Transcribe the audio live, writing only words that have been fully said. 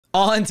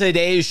On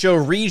today's show,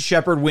 Reed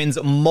Sheppard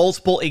wins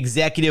multiple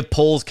executive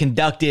polls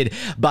conducted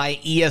by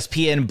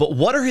ESPN, but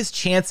what are his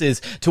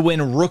chances to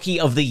win Rookie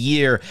of the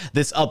Year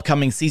this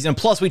upcoming season?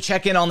 Plus, we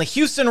check in on the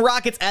Houston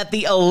Rockets at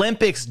the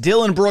Olympics.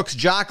 Dillon Brooks,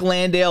 Jock,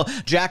 Landale,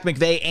 Jack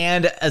McVeigh,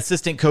 and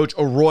assistant coach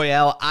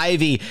Royal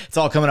Ivey. It's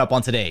all coming up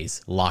on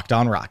today's Locked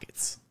On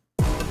Rockets.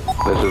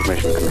 This is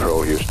Mission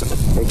Control, Houston.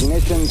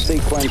 Ignition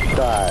sequence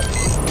start.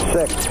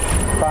 6,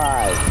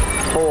 5,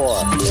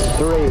 4,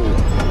 3,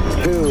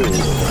 2,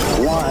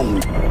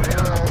 1.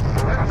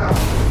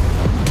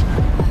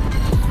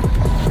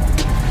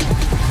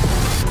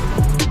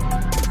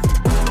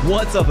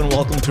 What's up, and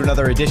welcome to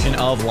another edition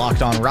of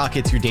Locked On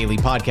Rockets, your daily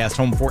podcast,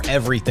 home for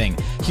everything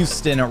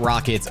Houston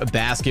Rockets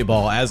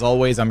basketball. As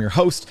always, I'm your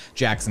host,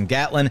 Jackson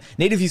Gatlin,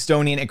 native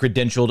Houstonian and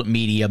credentialed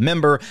media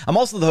member. I'm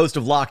also the host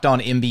of Locked On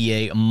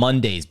NBA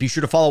Mondays. Be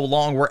sure to follow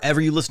along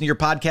wherever you listen to your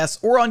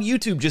podcasts or on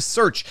YouTube. Just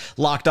search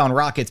Locked On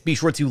Rockets. Be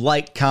sure to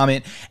like,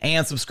 comment,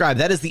 and subscribe.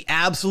 That is the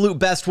absolute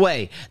best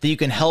way that you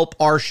can help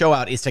our show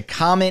out, is to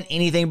comment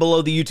anything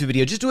below the YouTube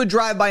video. Just do a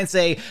drive-by and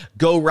say,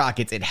 "Go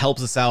Rockets." It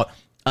helps us out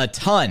a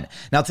ton.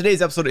 Now,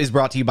 today's episode is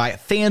brought to you by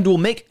FanDuel.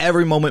 Make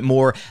every moment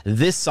more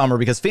this summer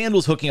because FanDuel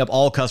is hooking up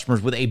all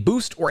customers with a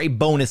boost or a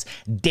bonus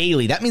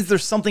daily. That means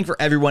there's something for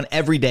everyone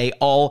every day,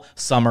 all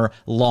summer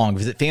long.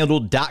 Visit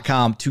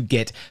FanDuel.com to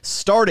get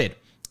started.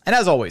 And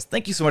as always,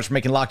 thank you so much for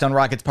making Locked On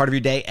Rockets part of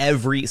your day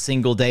every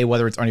single day,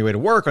 whether it's on your way to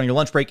work, on your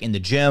lunch break, in the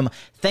gym.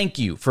 Thank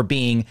you for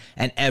being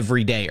an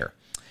everydayer.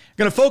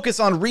 Going to focus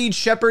on Reed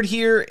Sheppard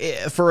here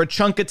for a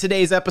chunk of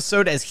today's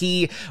episode, as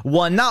he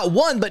won not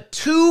one, but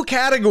two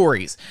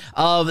categories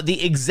of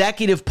the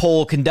executive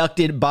poll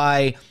conducted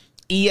by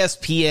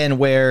ESPN,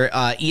 where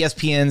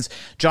ESPN's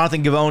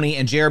Jonathan Givony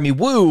and Jeremy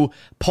Woo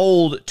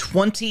polled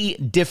 20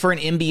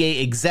 different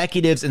NBA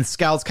executives and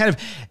scouts, kind of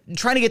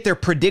trying to get their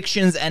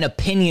predictions and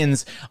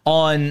opinions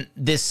on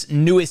this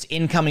newest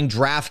incoming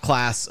draft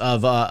class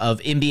of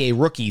NBA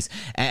rookies.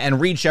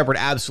 And Reed Sheppard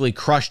absolutely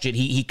crushed it.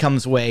 He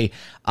comes away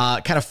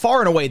kind of far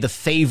and away the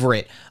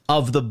favorite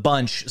of the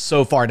bunch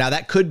so far. Now,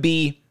 that could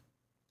be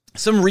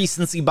some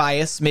recency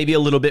bias, maybe a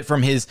little bit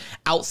from his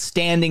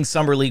outstanding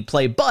summer league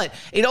play, but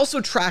it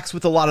also tracks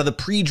with a lot of the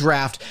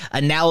pre-draft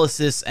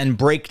analysis and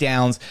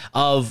breakdowns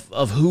of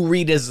who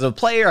Reed is as a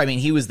player. I mean,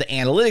 he was the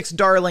analytics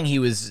darling. He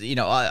was,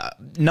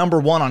 number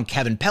one on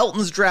Kevin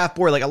Pelton's draft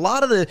board. Like, a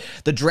lot of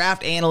the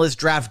draft analysts,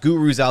 draft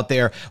gurus out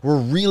there were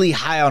really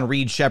high on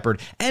Reed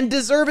Sheppard, and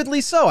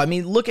deservedly so. I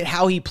mean, look at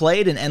how he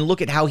played and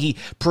look at how he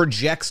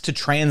projects to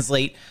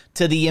translate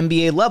to the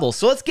NBA level.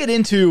 So let's get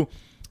into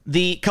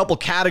the couple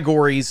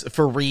categories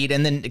for Reed,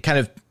 and then kind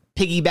of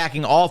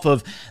piggybacking off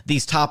of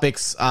these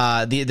topics,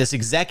 this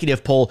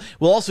executive poll,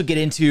 we'll also get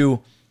into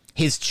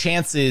his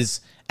chances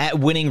at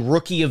winning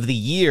Rookie of the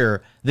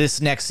Year this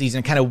next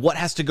season, kind of what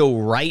has to go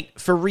right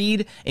for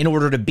Reed in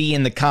order to be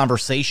in the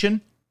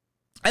conversation.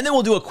 And then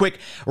we'll do a quick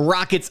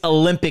Rockets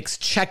Olympics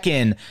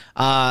check-in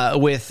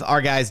with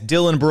our guys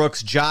Dillon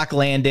Brooks, Jock,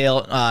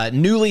 Landale,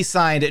 newly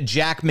signed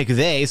Jack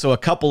McVeigh, so a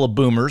couple of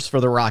boomers for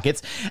the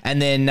Rockets,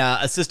 and then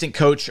assistant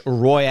coach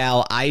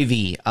Royal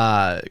Ivey,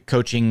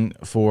 coaching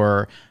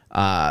for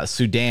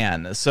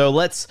Sudan. So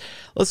let's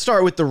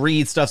start with the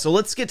Reed stuff. So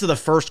let's get to the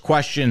first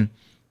question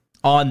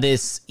on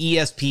this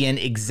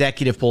ESPN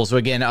executive poll. So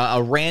again,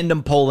 a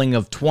random polling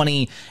of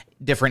 20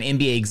 different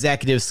NBA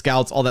executives,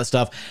 scouts, all that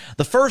stuff.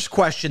 The first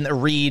question that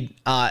Reed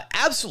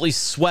absolutely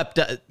swept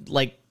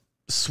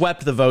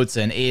the votes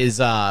in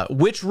is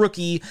which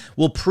rookie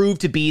will prove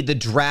to be the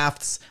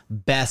draft's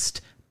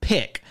best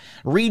pick?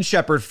 Reed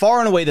Sheppard, far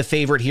and away the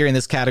favorite here in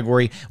this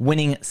category,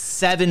 winning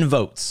 7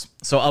 votes.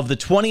 So of the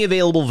 20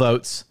 available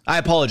votes, I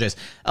apologize,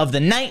 of the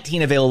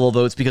 19 available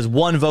votes, because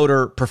one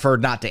voter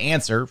preferred not to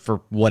answer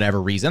for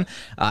whatever reason.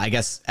 I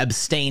guess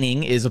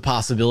abstaining is a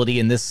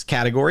possibility in this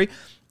category.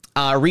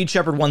 Reed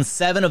Sheppard won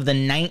 7 of the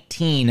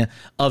 19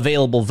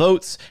 available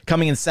votes,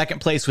 coming in second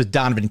place with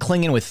Donovan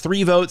Clingan with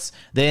 3 votes.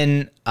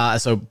 Then,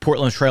 so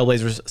Portland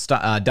Trailblazers,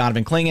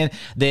 Donovan Clingan.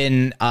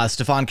 Then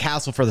Stephon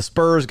Castle for the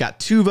Spurs got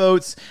 2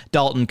 votes.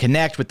 Dalton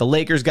Connect with the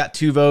Lakers got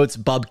 2 votes.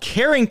 Bub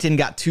Carrington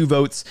got 2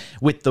 votes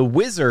with the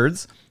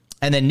Wizards.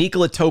 And then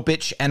Nikola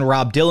Topic and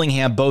Rob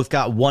Dillingham both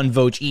got 1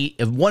 vote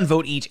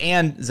each,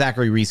 and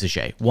Zachary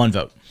Risache, 1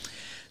 vote.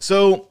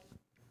 So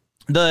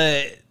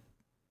the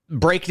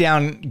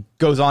breakdown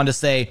goes on to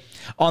say,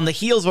 on the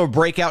heels of a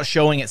breakout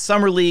showing at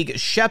Summer League,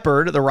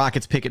 Sheppard, the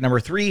Rockets pick at number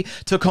 3,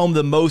 took home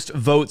the most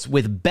votes,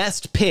 with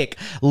best pick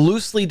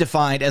loosely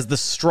defined as the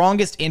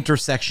strongest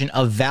intersection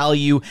of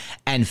value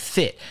and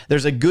fit.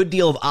 There's a good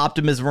deal of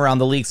optimism around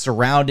the league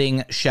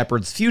surrounding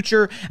Sheppard's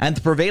future, and the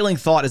prevailing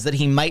thought is that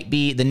he might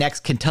be the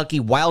next Kentucky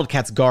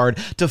Wildcats guard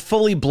to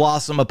fully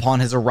blossom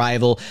upon his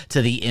arrival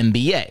to the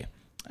NBA.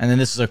 And then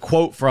this is a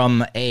quote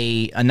from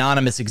a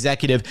anonymous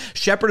executive.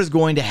 Sheppard is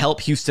going to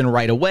help Houston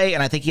right away,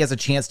 and I think he has a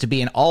chance to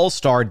be an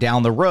all-star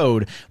down the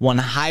road, one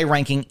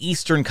high-ranking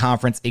Eastern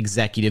Conference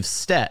executive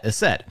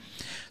said.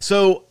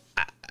 So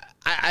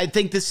I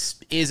think this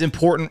is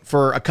important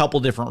for a couple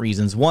different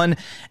reasons. One,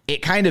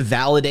 it kind of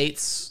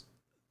validates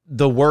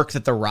the work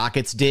that the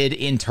Rockets did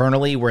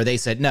internally, where they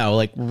said, no,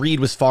 like Reed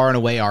was far and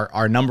away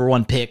our number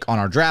one pick on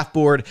our draft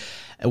board.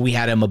 We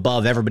had him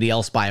above everybody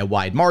else by a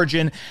wide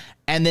margin.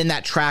 And then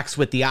that tracks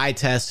with the eye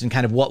test and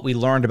kind of what we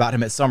learned about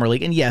him at Summer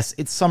League. And yes,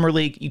 it's Summer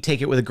League. You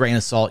take it with a grain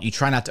of salt. You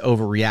try not to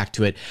overreact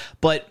to it.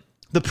 But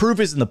the proof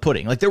is in the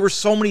pudding. Like, there were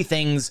so many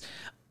things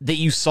that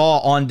you saw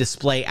on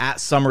display at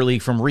Summer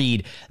League from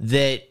Reed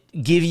that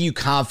give you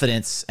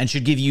confidence and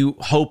should give you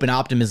hope and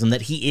optimism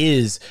that he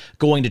is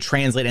going to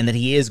translate and that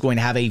he is going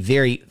to have a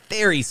very,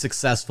 very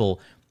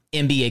successful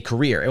NBA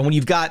career. And when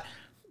you've got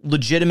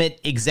legitimate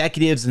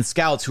executives and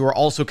scouts who are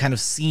also kind of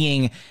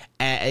seeing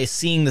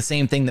the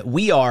same thing that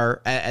we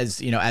are as,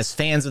 you know, as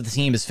fans of the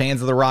team, as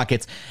fans of the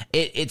Rockets,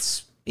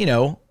 it's, you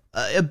know,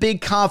 a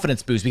big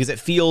confidence boost, because it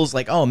feels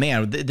like, oh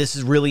man, this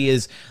really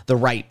is the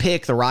right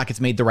pick. The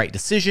Rockets made the right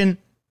decision.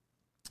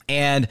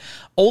 And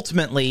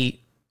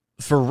ultimately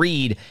for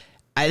Reed,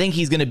 I think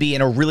he's going to be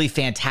in a really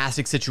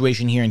fantastic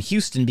situation here in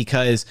Houston,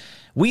 because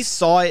we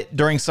saw it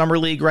during Summer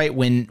League, right?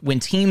 When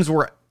teams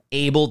were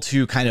able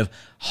to kind of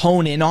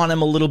hone in on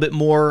him a little bit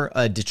more,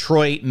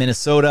 Detroit,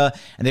 Minnesota,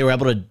 and they were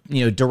able to,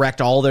 you know, direct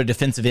all their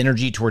defensive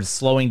energy towards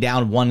slowing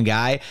down one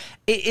guy.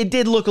 It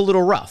did look a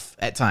little rough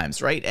at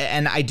times, right?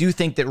 And I do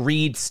think that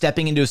Reed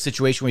stepping into a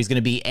situation where he's going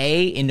to be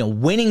in a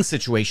winning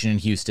situation in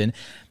Houston,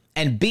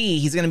 and B,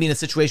 he's going to be in a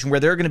situation where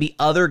there are going to be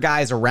other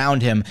guys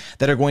around him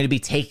that are going to be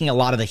taking a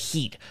lot of the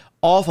heat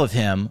off of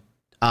him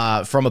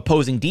from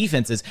opposing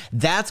defenses.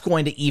 That's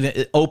going to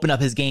even open up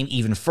his game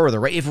even further,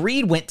 right? If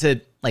Reed went to,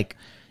 like,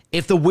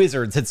 if the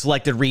Wizards had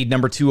selected Reed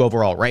number 2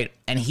 overall, right,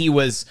 and he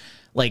was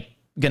like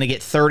going to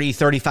get 30,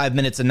 35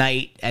 minutes a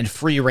night and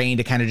free reign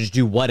to kind of just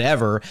do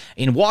whatever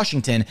in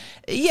Washington,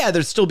 yeah,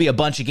 there'd still be a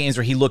bunch of games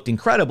where he looked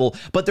incredible,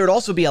 but there'd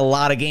also be a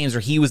lot of games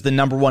where he was the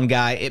number one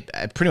guy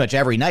pretty much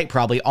every night,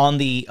 probably on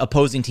the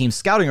opposing team's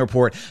scouting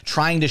report,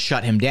 trying to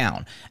shut him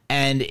down.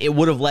 And it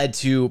would have led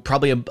to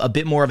probably a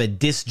bit more of a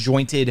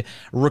disjointed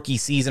rookie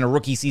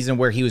season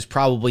where he was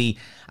probably,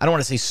 I don't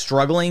want to say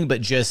struggling, but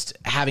just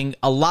having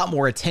a lot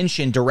more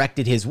attention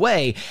directed his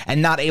way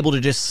and not able to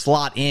just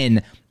slot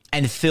in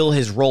and fill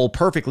his role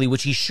perfectly,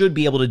 which he should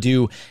be able to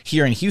do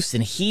here in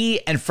Houston.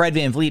 He and Fred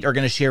VanVleet are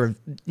going to share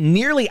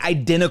nearly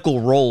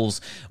identical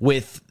roles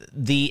with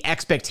the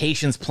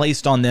expectations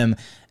placed on them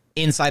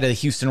inside of the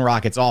Houston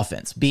Rockets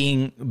offense,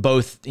 being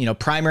both, you know,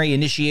 primary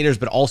initiators,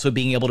 but also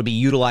being able to be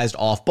utilized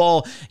off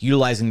ball,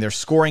 utilizing their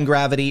scoring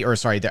gravity, or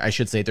sorry, I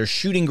should say their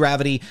shooting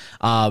gravity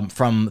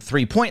from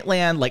 3-point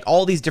land, like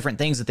all these different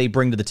things that they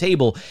bring to the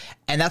table.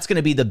 And that's going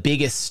to be the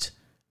biggest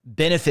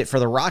benefit for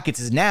the Rockets.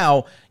 Is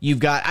now you've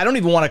got, I don't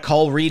even want to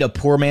call Reed a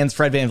poor man's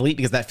Fred VanVleet,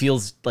 because that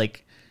feels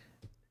like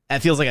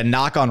a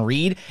knock on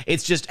Reed.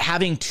 It's just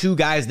having two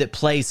guys that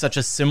play such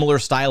a similar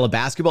style of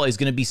basketball is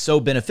going to be so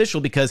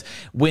beneficial, because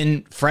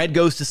when Fred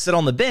goes to sit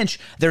on the bench,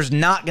 there's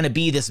not going to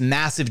be this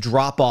massive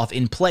drop off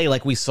in play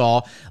like we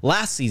saw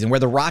last season, where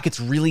the Rockets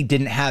really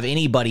didn't have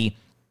anybody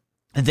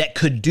that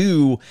could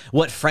do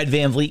what Fred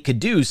VanVleet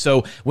could do.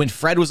 So when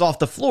Fred was off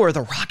the floor,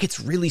 the Rockets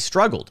really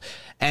struggled.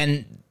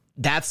 And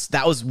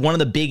that was one of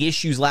the big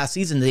issues last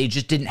season. They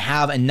just didn't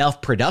have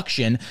enough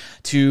production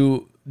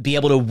to be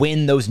able to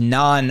win those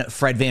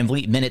non-Fred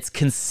VanVleet minutes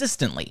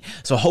consistently.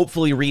 So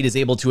hopefully Reed is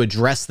able to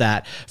address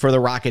that for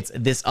the Rockets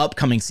this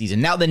upcoming season.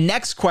 Now, the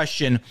next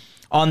question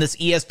on this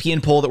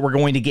ESPN poll that we're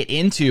going to get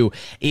into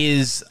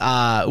is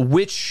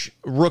which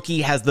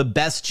rookie has the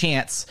best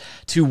chance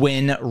to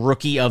win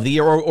Rookie of the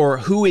Year, or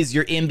who is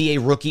your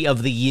NBA Rookie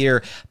of the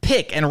Year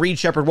pick? And Reed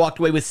Sheppard walked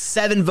away with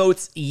 7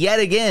 votes yet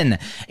again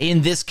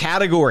in this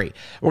category.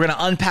 We're going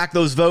to unpack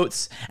those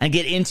votes and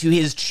get into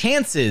his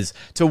chances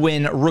to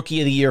win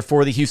Rookie of the Year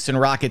for the Houston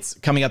Rockets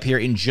coming up here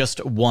in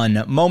just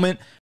one moment.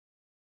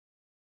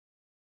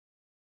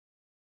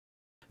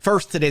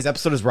 First, today's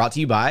episode is brought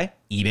to you by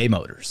eBay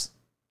Motors.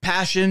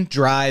 Passion,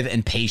 drive,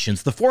 and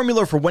patience. The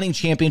formula for winning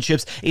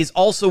championships is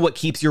also what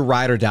keeps your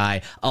ride or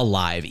die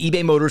alive.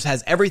 eBay Motors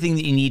has everything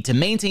that you need to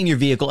maintain your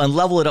vehicle and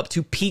level it up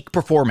to peak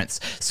performance.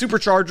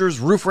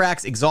 Superchargers, roof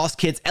racks, exhaust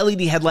kits,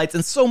 LED headlights,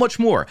 and so much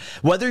more.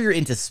 Whether you're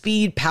into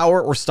speed,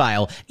 power, or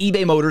style,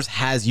 eBay Motors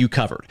has you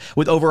covered.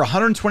 With over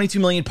 122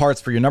 million parts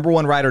for your number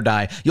one ride or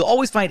die, you'll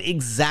always find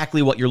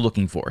exactly what you're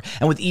looking for.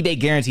 And with eBay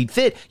Guaranteed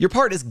Fit, your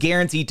part is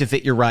guaranteed to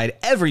fit your ride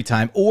every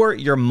time, or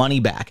your money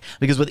back.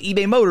 Because with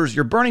eBay Motors,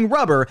 you're burning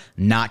rubber,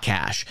 not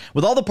cash.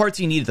 With all the parts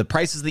you need at the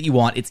prices that you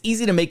want, it's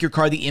easy to make your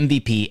car the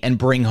MVP and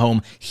bring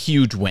home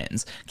huge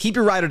wins. Keep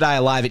your ride or die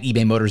alive at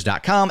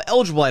ebaymotors.com.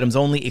 Eligible items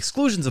only.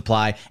 Exclusions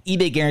apply.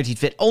 eBay Guaranteed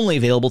Fit only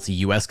available to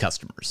U.S.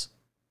 customers.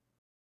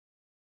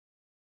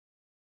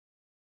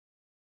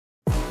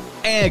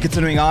 And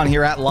continuing on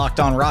here at Locked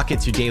On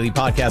Rockets, your daily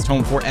podcast,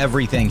 home for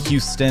everything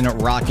Houston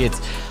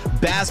Rockets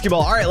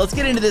basketball. All right, let's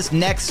get into this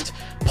next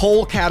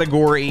poll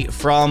category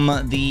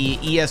from the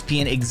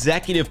ESPN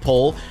executive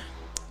poll.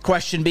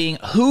 Question being,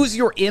 who's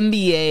your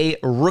NBA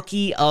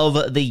Rookie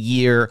of the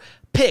Year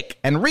pick?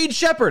 And Reed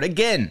Sheppard,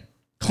 again,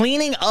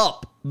 cleaning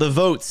up the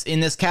votes in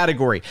this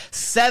category.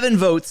 7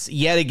 votes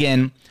yet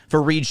again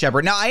for Reed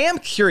Sheppard. Now, I am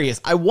curious.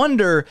 I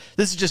wonder,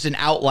 this is just an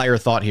outlier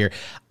thought here.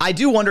 I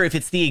do wonder if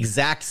it's the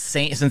exact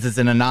same, since it's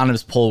an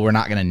anonymous poll, we're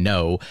not going to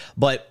know,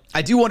 but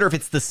I do wonder if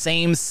it's the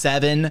same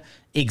 7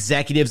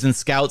 executives and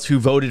scouts who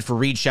voted for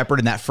Reed Sheppard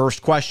in that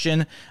first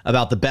question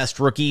about the best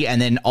rookie,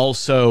 and then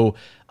also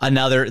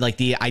another, like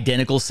the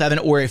identical 7,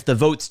 or if the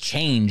votes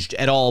changed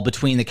at all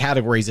between the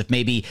categories, if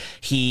maybe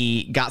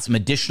he got some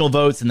additional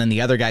votes and then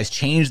the other guys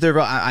changed their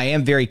vote. I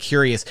am very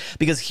curious,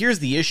 because here's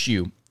the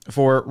issue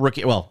for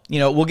rookie. Well, you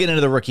know, we'll get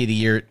into the rookie of the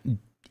year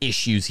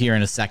issues here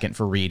in a second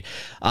for Reed.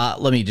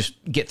 Let me just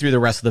get through the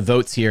rest of the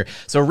votes here.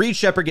 So Reed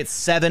Sheppard gets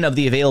 7 of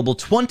the available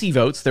 20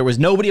 votes. There was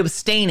nobody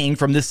abstaining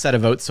from this set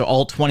of votes, so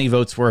all 20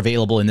 votes were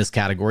available in this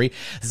category.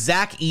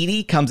 Zach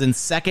Edey comes in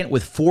second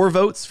with 4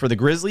 votes for the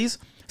Grizzlies.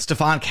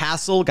 Stephon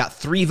Castle got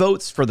 3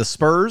 votes for the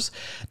Spurs.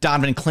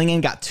 Donovan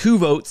Clingan got 2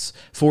 votes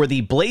for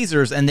the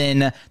Blazers. And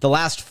then the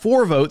last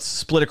 4 votes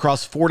split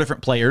across 4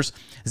 different players.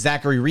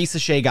 Zachary Reed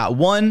got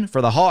 1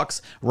 for the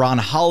Hawks. Ron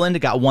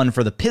Holland got 1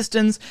 for the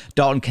Pistons.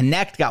 Dalton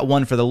Knecht got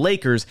 1 for the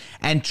Lakers.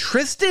 And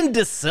Tristan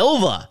da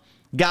Silva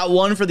got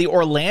 1 for the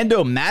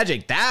Orlando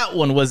Magic. That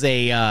one was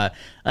a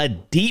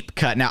deep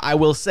cut. Now, I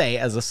will say,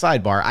 as a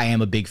sidebar, I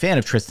am a big fan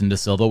of Tristan da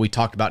Silva. We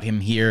talked about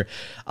him here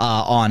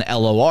on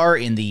LOR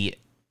in the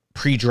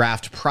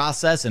pre-draft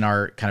process, in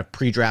our kind of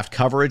pre-draft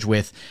coverage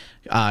with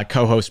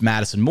co-host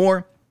Madison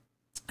Moore.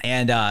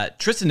 And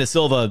Tristan da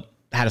Silva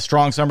had a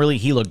strong summer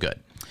league. He looked good.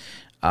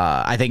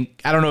 I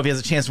don't know if he has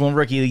a chance to win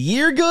Rookie of the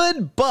Year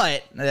good,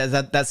 but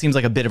that seems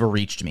like a bit of a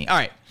reach to me. All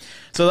right.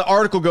 So the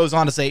article goes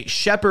on to say,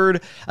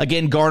 Sheppard,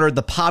 again, garnered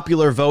the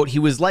popular vote. He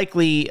was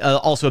likely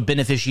also a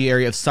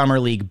beneficiary of summer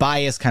league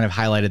bias, kind of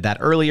highlighted that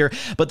earlier.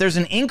 But there's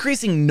an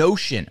increasing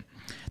notion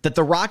that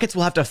the Rockets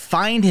will have to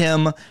find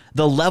him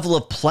the level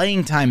of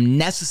playing time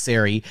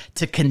necessary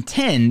to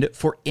contend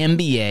for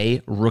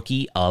NBA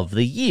Rookie of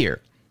the Year.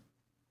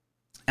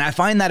 And I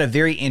find that a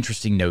very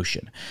interesting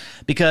notion,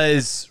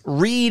 because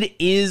Reed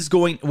is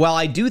going, well,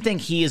 I do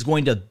think he is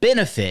going to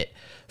benefit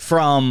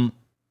from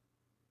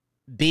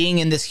being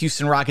in this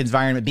Houston Rockets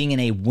environment, being in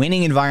a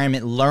winning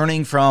environment,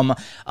 learning from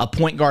a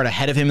point guard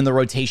ahead of him in the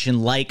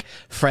rotation like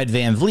Fred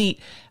VanVleet,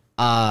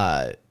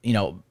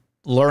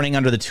 learning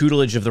under the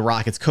tutelage of the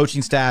Rockets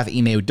coaching staff,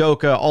 Ime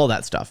Udoka, all of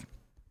that stuff.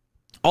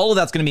 All of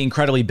that's going to be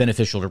incredibly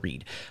beneficial to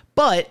Reed.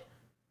 But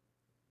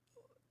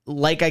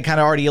like I kind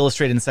of already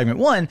illustrated in segment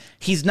 1,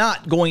 he's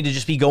not going to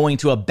just be going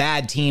to a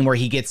bad team where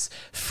he gets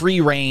free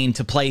reign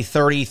to play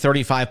 30,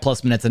 35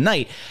 plus minutes a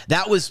night.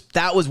 That was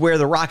where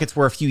the Rockets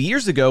were a few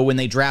years ago when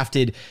they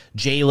drafted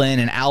Jalen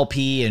and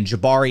Alperen and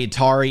Jabari and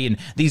Tari, and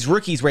these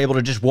rookies were able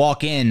to just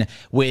walk in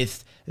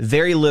with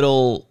very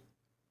little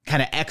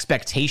kind of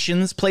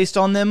expectations placed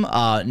on them,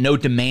 no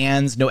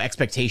demands, no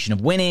expectation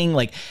of winning,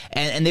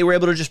 and they were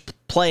able to just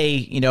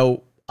play,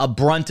 a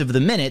brunt of the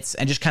minutes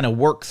and just kind of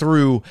work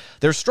through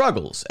their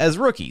struggles as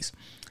rookies.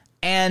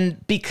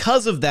 And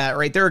because of that,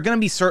 right, there are going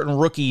to be certain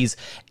rookies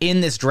in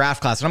this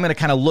draft class, and I'm going to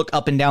kind of look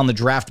up and down the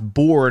draft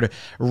board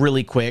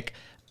really quick.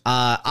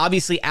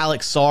 Obviously,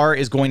 Alex Sarr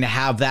is going to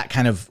have that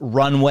kind of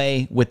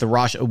runway with the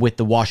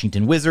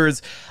Washington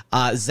Wizards.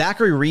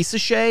 Zachary Reed,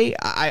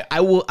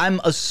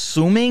 I'm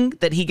assuming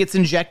that he gets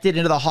injected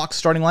into the Hawks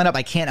starting lineup.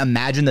 I can't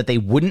imagine that they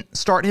wouldn't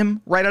start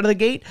him right out of the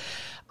gate.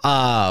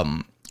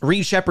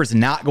 Reed Sheppard's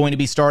not going to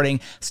be starting.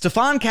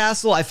 Stephon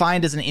Castle, I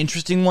find, is an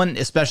interesting one,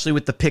 especially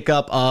with the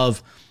pickup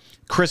of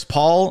Chris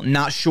Paul.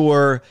 Not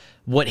sure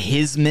what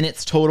his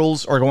minutes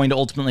totals are going to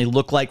ultimately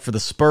look like for the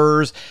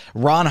Spurs.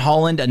 Ron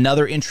Holland,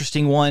 another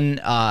interesting one.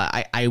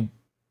 I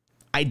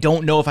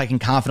don't know if I can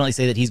confidently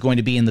say that he's going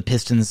to be in the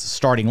Pistons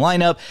starting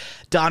lineup.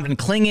 Donovan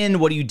Clingan,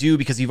 what do you do?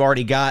 Because you've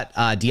already got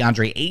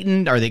DeAndre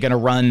Ayton. Are they going to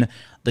run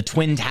the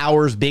Twin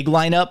Towers big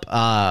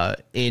lineup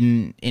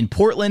in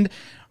Portland?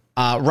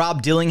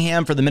 Rob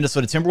Dillingham for the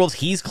Minnesota Timberwolves.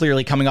 He's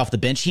clearly coming off the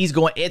bench.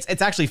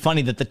 It's actually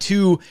funny that the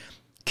two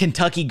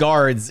Kentucky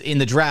guards in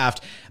the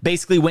draft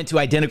basically went to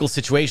identical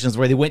situations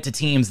where they went to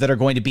teams that are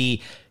going to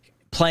be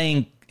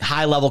playing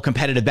high-level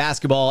competitive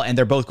basketball, and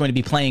they're both going to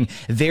be playing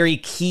very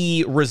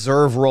key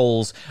reserve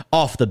roles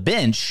off the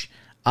bench,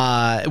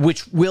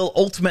 which will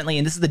ultimately,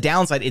 and this is the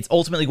downside, it's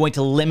ultimately going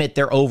to limit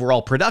their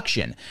overall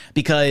production.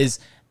 Because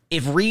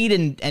if Reed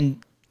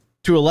and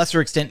to a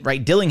lesser extent,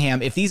 right,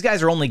 Dillingham, if these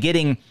guys are only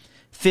getting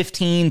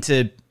 15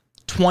 to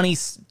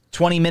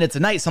 20 minutes a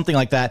night, something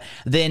like that,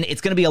 then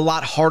it's going to be a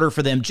lot harder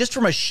for them just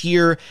from a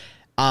sheer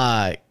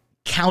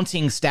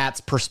counting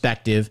stats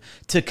perspective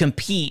to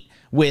compete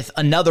with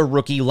another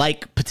rookie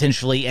like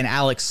potentially an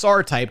Alex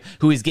Sarr type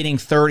who is getting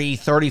 30,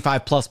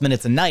 35 plus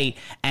minutes a night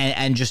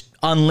and just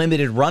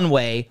unlimited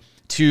runway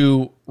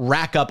to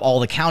rack up all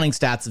the counting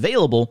stats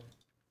available.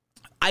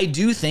 I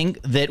do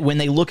think that when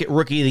they look at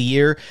Rookie of the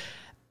Year,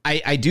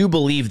 I do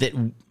believe that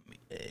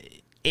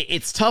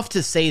it's tough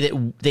to say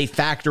that they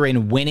factor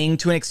in winning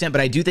to an extent, but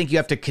I do think you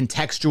have to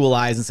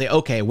contextualize and say,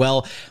 okay,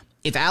 well,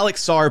 if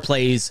Alex Sarr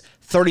plays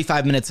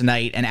 35 minutes a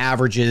night and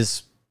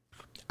averages,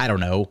 I don't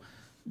know,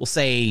 we'll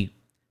say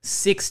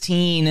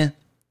 16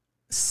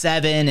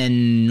 7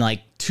 and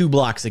like 2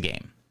 blocks a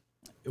game,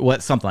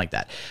 something like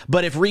that.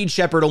 But if Reed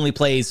Sheppard only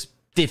plays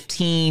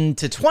 15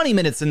 to 20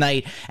 minutes a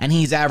night and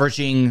he's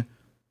averaging,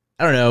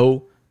 I don't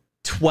know,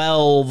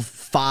 12,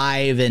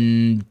 5,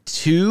 and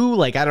 2,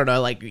 like, I don't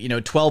know, like,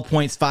 12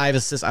 points, 5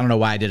 assists. I don't know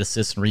why I did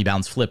assists and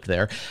rebounds flipped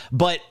there,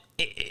 but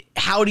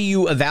how do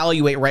you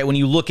evaluate, right, when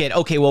you look at,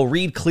 okay, well,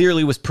 Reed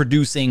clearly was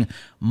producing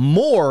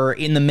more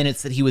in the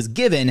minutes that he was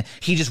given.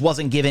 He just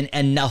wasn't given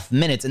enough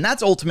minutes. And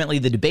that's ultimately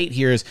the debate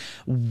here, is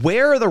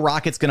where are the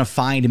Rockets going to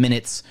find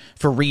minutes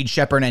for Reed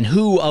Sheppard, and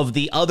who of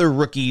the other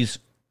rookies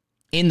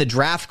in the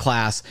draft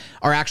class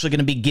are actually going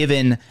to be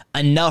given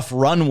enough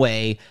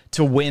runway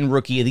to win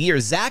Rookie of the Year.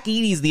 Zach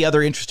Edey is the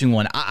other interesting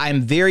one.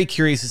 I'm very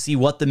curious to see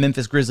what the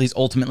Memphis Grizzlies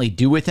ultimately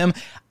do with him.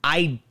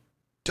 I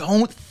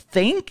don't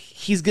think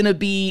he's going to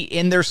be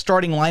in their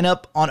starting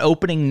lineup on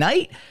opening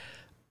night,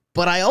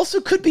 but I also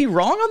could be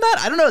wrong on that.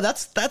 I don't know.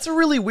 That's a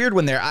really weird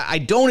one there.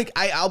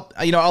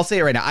 I'll say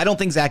it right now. I don't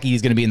think Zach Edey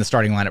is going to be in the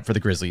starting lineup for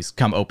the Grizzlies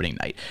come opening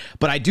night,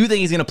 but I do think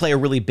he's going to play a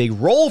really big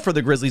role for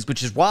the Grizzlies,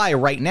 which is why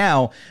right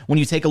now, when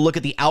you take a look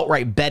at the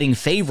outright betting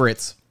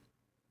favorites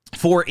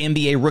for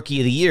NBA Rookie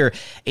of the Year,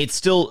 it's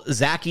still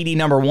Zach Edey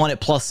number 1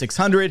 at plus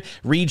 600,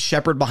 Reed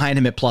Sheppard behind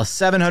him at plus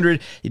 700.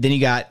 Then you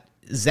got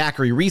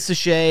Zachary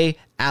Risachet,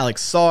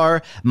 Alex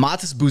Sarr,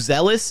 Matas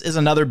Buzelis is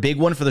another big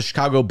one for the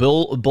Chicago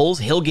Bulls.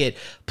 He'll get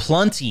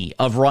plenty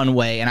of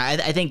runway, and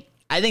I think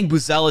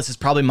Buzelis is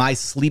probably my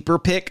sleeper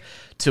pick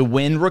to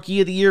win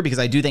Rookie of the Year, because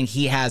I do think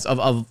he has,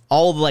 of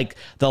all like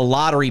the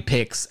lottery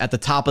picks at the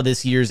top of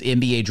this year's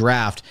NBA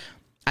draft,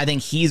 I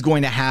think he's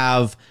going to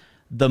have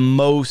the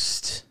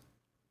most.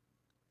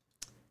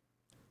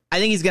 I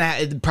think he's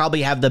going to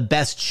probably have the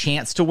best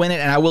chance to win it.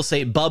 And I will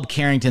say Bub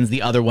Carrington's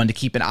the other one to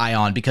keep an eye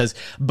on, because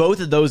both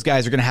of those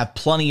guys are going to have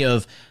plenty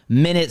of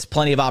minutes,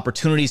 plenty of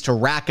opportunities to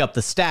rack up the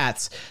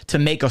stats to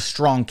make a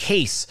strong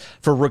case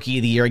for Rookie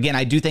of the Year. Again,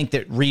 I do think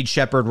that Reed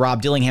Sheppard,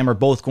 Rob Dillingham are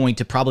both going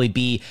to probably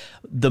be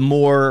the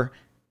more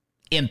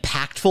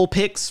impactful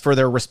picks for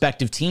their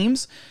respective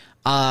teams.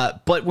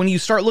 But when you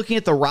start looking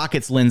at the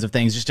Rockets lens of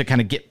things, just to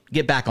kind of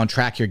get back on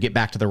track here, get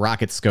back to the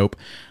Rockets scope,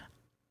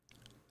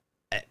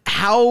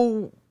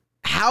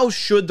 how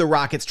should the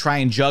Rockets try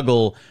and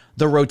juggle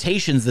the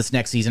rotations this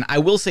next season? I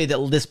will say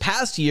that this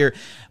past year,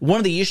 one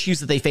of the issues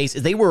that they faced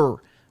is they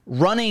were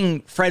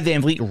running Fred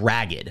VanVleet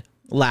ragged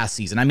last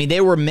season. I mean,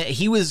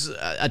 he was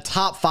a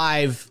top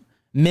 5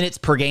 minutes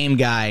per game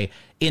guy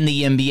in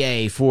the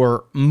NBA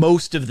for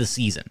most of the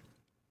season.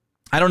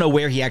 I don't know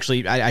where he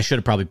actually, I should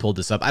have probably pulled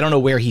this up. I don't know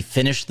where he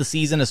finished the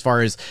season as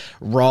far as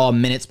raw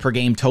minutes per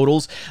game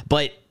totals,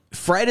 but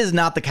Fred is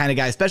not the kind of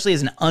guy, especially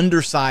as an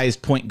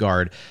undersized point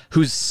guard,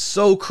 who's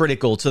so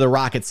critical to the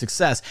Rockets'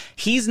 success.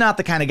 He's not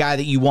the kind of guy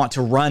that you want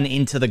to run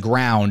into the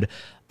ground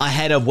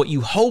ahead of what you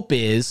hope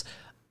is,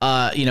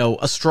 a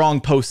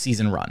strong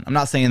postseason run. I'm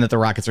not saying that the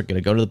Rockets are going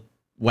to go to the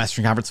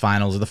Western Conference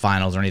Finals or the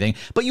Finals or anything,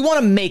 but you want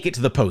to make it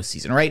to the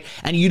postseason, right?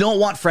 And you don't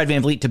want Fred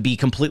VanVleet to be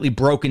completely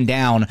broken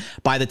down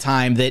by the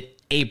time that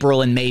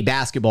April and May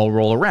basketball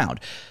roll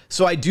around.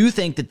 So I do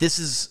think that this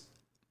is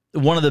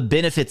one of the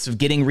benefits of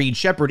getting Reed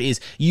Sheppard, is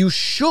you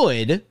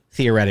should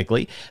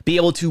theoretically be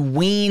able to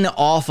wean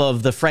off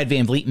of the Fred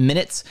VanVleet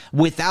minutes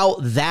without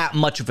that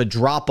much of a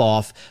drop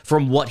off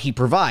from what he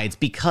provides,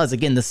 because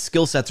again, the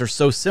skill sets are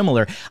so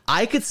similar.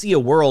 I could see a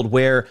world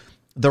where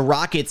the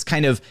Rockets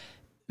kind of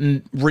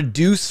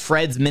reduce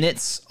Fred's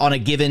minutes on a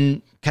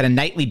given kind of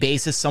nightly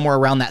basis, somewhere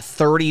around that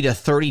 30 to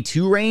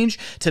 32 range,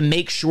 to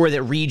make sure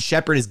that Reed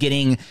Sheppard is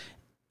getting,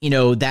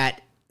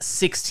 that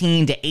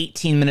 16 to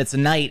 18 minutes a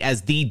night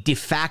as the de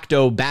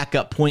facto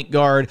backup point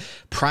guard,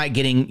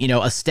 getting,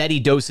 a steady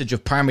dosage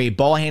of primary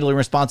ball handling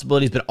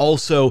responsibilities, but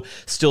also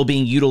still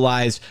being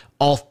utilized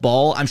off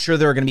ball. I'm sure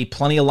there are going to be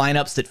plenty of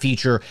lineups that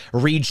feature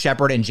Reed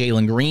Sheppard and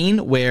Jalen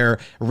Green, where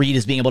Reed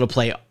is able to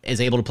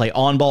play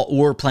on ball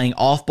or playing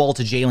off ball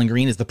to Jalen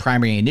Green as the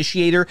primary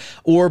initiator,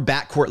 or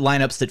backcourt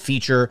lineups that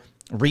feature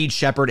Reed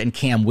Sheppard and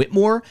Cam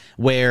Whitmore,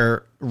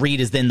 where Reed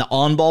is then the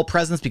on-ball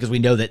presence, because we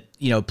know that,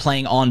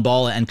 playing on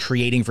ball and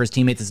creating for his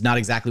teammates is not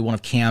exactly one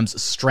of Cam's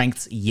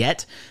strengths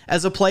yet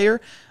as a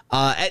player.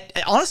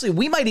 Honestly,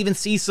 we might even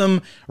see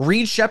some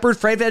Reed Sheppard,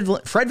 Fred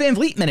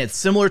VanVleet minutes,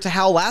 similar to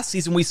how last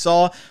season we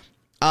saw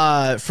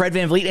Fred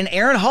VanVleet and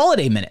Aaron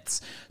Holiday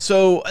minutes.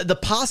 So the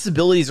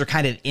possibilities are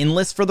kind of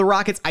endless for the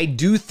Rockets. I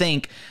do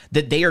think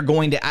that they are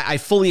going to, I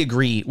fully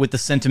agree with the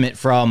sentiment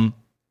from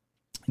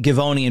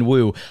Givony and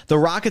Wu. The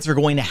Rockets are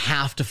going to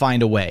have to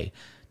find a way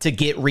to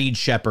get Reed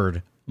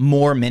Sheppard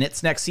more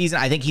minutes next season.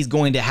 I think he's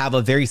going to have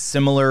a very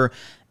similar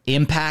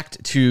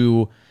impact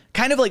to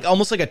kind of like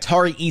almost like a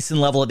Tari Eason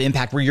level of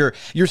impact, where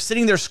you're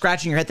sitting there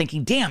scratching your head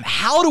thinking, damn,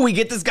 how do we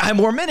get this guy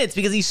more minutes?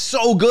 Because he's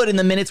so good in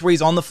the minutes where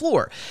he's on the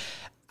floor.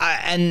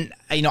 And,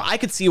 you know, I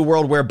could see a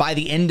world where by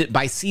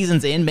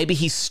season's end, maybe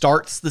he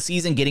starts the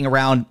season getting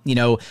around, you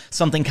know,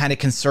 something kind of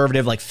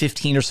conservative, like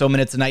 15 or so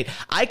minutes a night.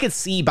 I could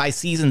see by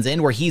season's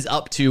end where he's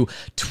up to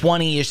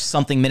 20-ish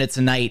something minutes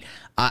a night.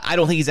 I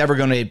don't think he's ever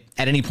going to,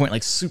 at any point,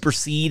 like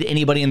supersede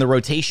anybody in the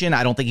rotation.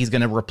 I don't think he's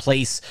going to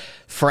replace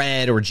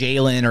Fred or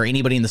Jalen or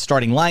anybody in the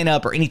starting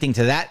lineup or anything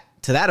to that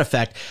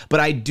effect. But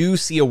I do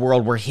see a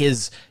world where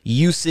his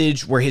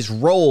usage, where his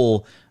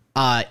role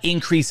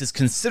increases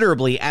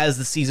considerably as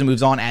the season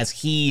moves on, as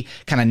he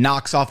kind of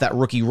knocks off that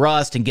rookie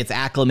rust and gets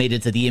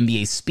acclimated to the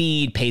NBA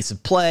speed, pace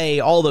of play,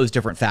 all those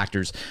different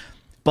factors.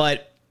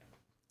 But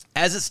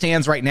as it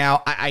stands right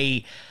now,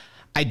 I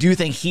do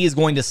think he is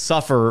going to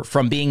suffer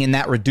from being in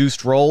that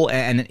reduced role,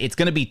 and it's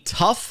going to be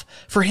tough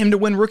for him to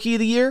win Rookie of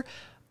the Year.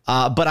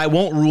 But I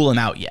won't rule him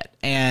out yet.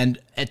 And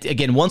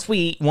again, once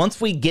we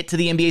get to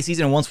the NBA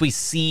season and once we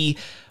see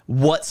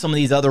what some of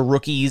these other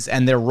rookies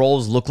and their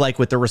roles look like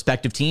with their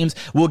respective teams,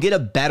 we'll get a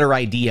better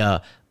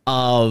idea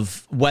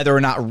of whether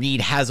or not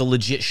Reed has a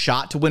legit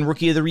shot to win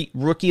Rookie of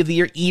the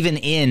Year, even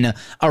in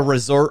a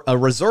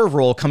reserve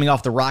role coming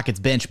off the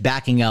Rockets bench,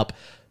 backing up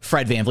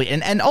Fred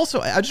VanVleet. And also,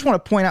 I just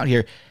want to point out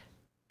here,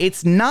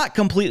 it's not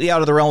completely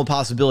out of the realm of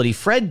possibility.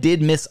 Fred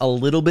did miss a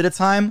little bit of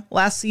time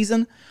last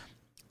season.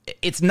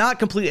 It's not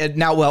completely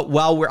now. Well,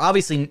 while we're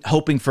obviously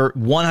hoping for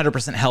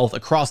 100% health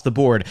across the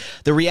board,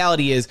 the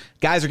reality is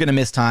guys are going to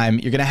miss time.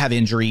 You're going to have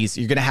injuries.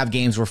 You're going to have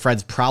games where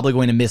Fred's probably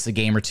going to miss a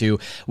game or two.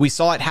 We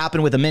saw it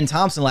happen with Amin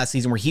Thompson last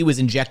season, where he was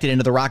injected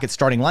into the Rockets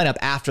starting lineup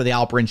after the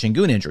Alperen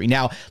Sengun injury.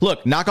 Now,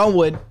 look, knock on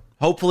wood,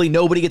 hopefully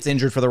nobody gets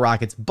injured for the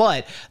Rockets,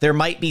 but there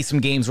might be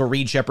some games where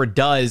Reed Sheppard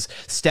does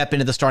step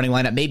into the starting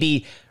lineup,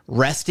 maybe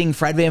resting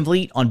Fred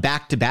VanVleet on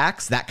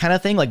back-to-backs, that kind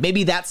of thing. Like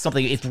maybe that's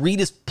something, if Reed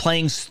is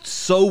playing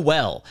so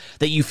well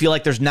that you feel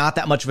like there's not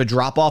that much of a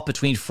drop-off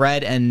between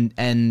Fred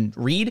and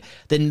Reed,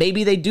 then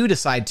maybe they do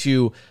decide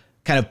to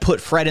kind of put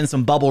Fred in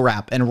some bubble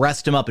wrap and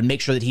rest him up and make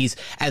sure that he's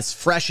as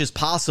fresh as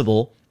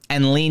possible,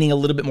 and leaning a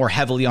little bit more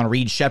heavily on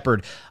Reed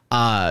Sheppard,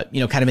 kind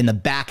of in the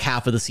back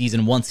half of the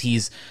season once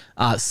he's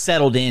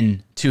settled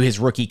in to his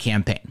rookie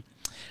campaign.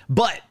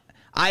 But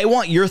I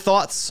want your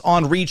thoughts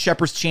on Reed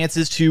Sheppard's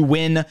chances to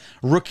win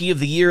Rookie of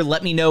the Year.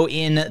 Let me know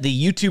in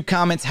the YouTube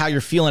comments how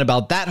you're feeling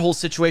about that whole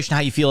situation,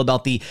 how you feel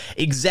about the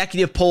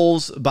executive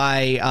polls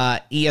by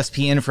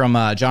ESPN from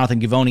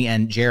Jonathan Givony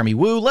and Jeremy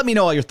Woo. Let me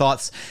know all your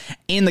thoughts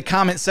in the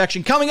comment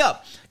section. Coming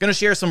up, going to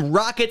share some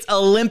Rockets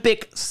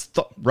Olympics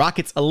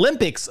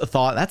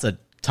thought. That's a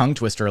tongue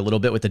twister a little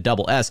bit with the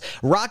double S.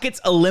 Rockets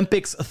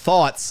Olympics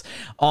thoughts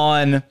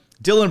on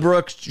Dillon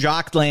Brooks,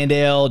 Jock,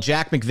 Landale,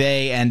 Jack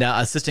McVeigh, and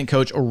assistant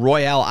coach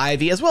Royal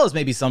Ivey, as well as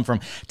maybe some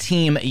from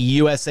Team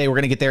USA. We're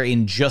going to get there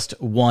in just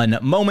one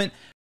moment.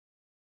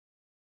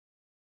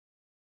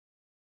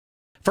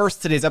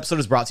 First, today's episode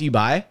is brought to you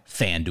by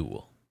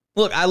FanDuel.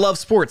 Look, I love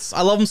sports.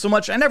 I love them so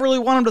much. I never really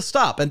want them to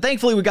stop. And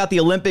thankfully, we got the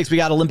Olympics. We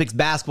got Olympics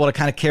basketball to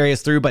kind of carry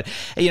us through. But,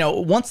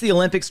 once the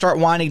Olympics start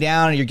winding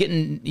down and you're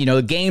getting,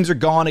 the games are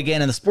gone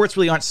again and the sports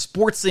really aren't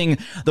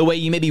sportsing the way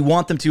you maybe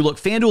want them to.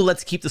 Look, FanDuel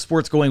lets keep the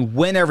sports going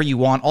whenever you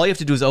want. All you have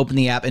to do is open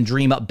the app and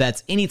dream up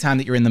bets anytime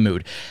that you're in the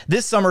mood.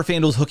 This summer,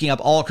 FanDuel's hooking up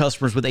all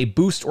customers with a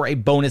boost or a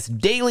bonus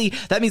daily.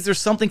 That means there's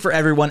something for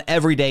everyone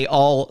every day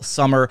all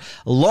summer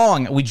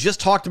long. We just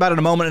talked about it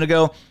a moment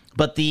ago.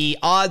 But the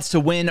odds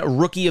to win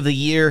Rookie of the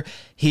Year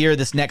here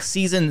this next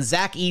season,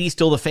 Zach Edey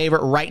still the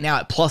favorite right now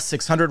at plus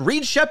 600.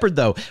 Reed Sheppard,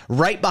 though,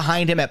 right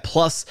behind him at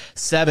plus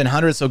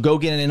 700. So go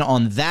get in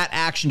on that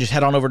action. Just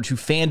head on over to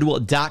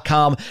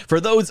FanDuel.com for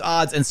those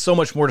odds and so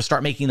much more to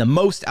start making the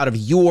most out of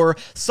your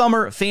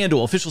summer.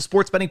 FanDuel, official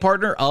sports betting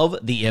partner of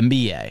the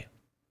NBA.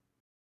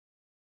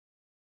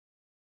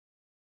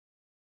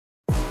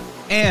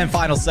 And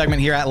final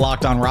segment here at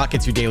Locked On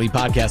Rockets, your daily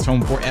podcast,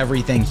 home for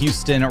everything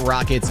Houston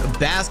Rockets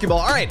basketball.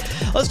 All right,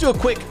 let's do a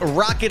quick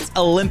Rockets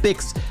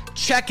Olympics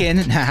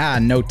check-in.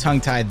 No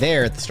tongue-tied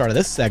there at the start of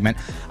this segment.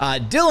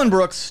 Dillon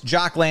Brooks,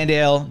 Jock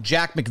Landale,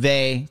 Jack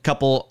McVeigh,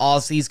 couple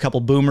Aussies,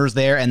 couple boomers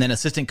there, and then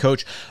assistant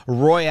coach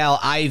Royal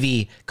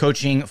Ivey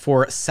coaching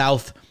for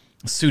South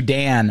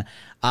Sudan.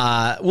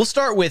 We'll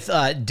start with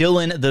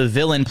Dillon the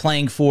Villain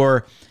playing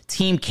for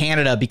Team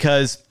Canada,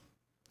 because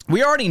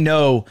we already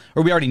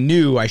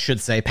knew, I should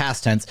say,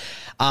 past tense.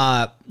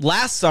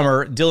 Last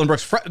summer, Dillon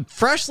Brooks,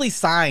 freshly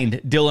signed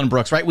Dillon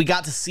Brooks, right? We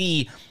got to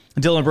see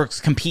Dillon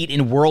Brooks compete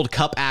in World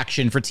Cup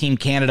action for Team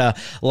Canada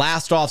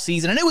last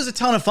offseason, and it was a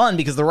ton of fun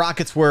because the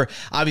Rockets were,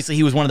 obviously,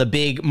 he was one of the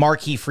big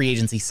marquee free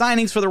agency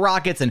signings for the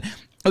Rockets, and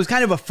it was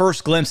kind of a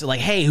first glimpse at like,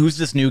 hey, who's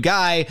this new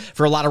guy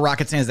for a lot of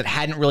Rockets fans that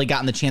hadn't really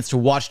gotten the chance to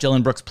watch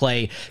Dillon Brooks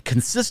play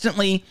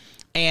consistently.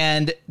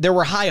 And there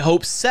were high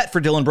hopes set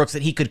for Dillon Brooks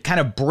that he could kind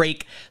of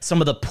break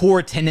some of the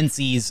poor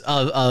tendencies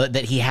of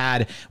that he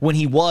had when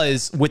he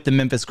was with the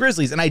Memphis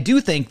Grizzlies. And I do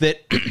think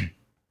that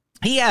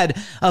he had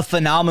a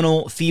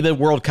phenomenal FIBA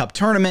World Cup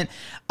tournament.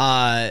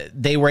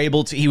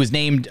 He was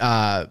named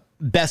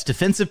best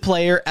defensive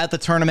player at the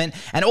tournament.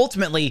 And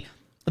ultimately,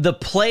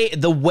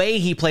 the way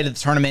he played at the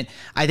tournament,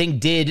 I think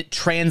did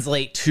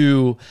translate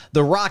to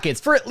the Rockets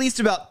for at least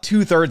about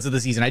 2/3 of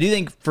the season. I do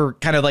think for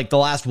kind of like the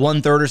last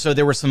 1/3 or so,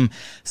 there were some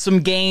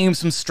games,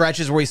 some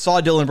stretches where we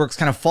saw Dillon Brooks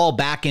kind of fall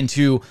back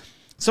into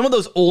some of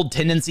those old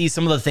tendencies,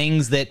 some of the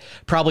things that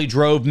probably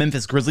drove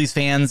Memphis Grizzlies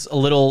fans a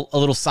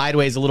little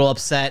sideways, a little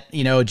upset,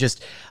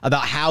 just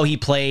about how he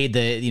played,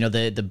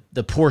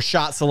 the poor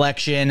shot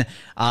selection.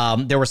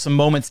 There were some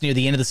moments near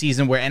the end of the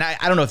season where, and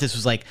I don't know if this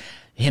was like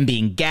him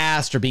being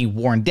gassed or being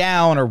worn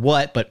down or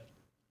what, but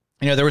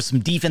there was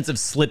some defensive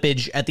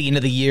slippage at the end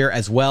of the year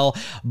as well.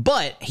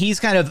 But he's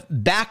kind of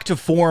back to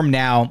form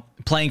now,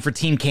 playing for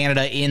Team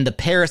Canada in the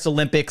Paris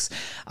Olympics.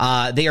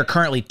 They are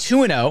currently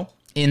 2-0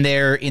 in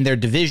their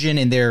division,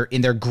 in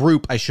their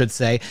group, I should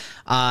say.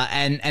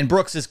 And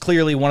Brooks is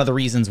clearly one of the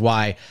reasons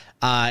why.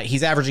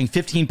 He's averaging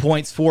 15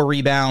 points, 4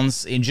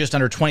 rebounds in just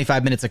under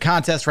 25 minutes of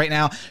contest right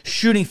now,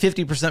 shooting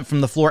 50%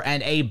 from the floor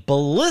and a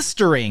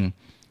blistering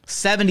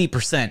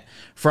 70%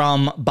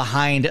 from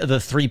behind the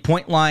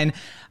 3-point line.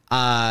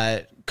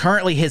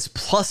 Currently, his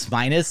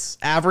plus-minus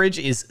average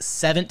is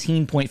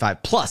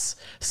 17.5, plus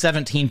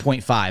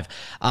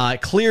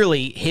 17.5.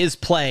 Clearly, his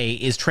play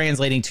is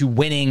translating to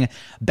winning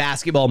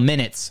basketball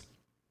minutes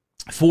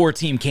for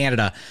Team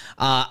Canada.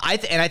 I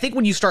think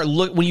when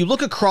you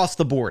look across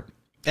the board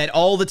at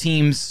all the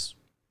teams,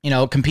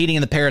 competing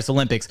in the Paris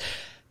Olympics,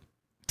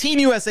 Team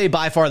USA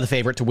by far the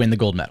favorite to win the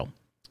gold medal.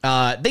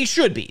 They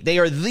should be. They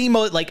are the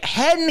most, like,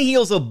 head and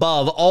heels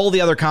above all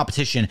the other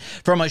competition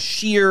from a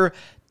sheer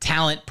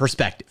talent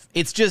perspective.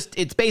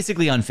 It's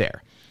basically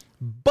unfair.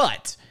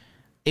 But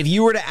if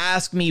you were to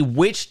ask me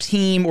which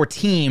team or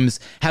teams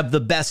have the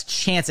best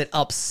chance at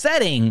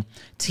upsetting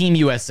Team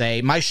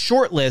USA, my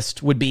short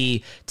list would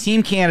be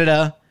Team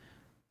Canada,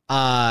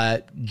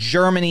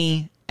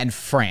 Germany, and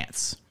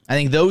France. I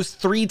think those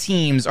 3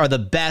 teams are the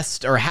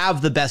best, or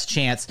have the best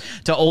chance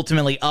to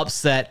ultimately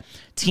upset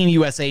Team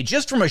USA,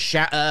 just from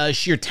a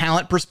sheer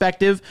talent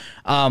perspective,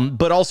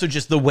 but also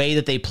just the way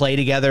that they play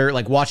together,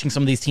 like watching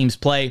some of these teams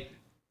play.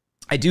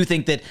 I do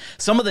think that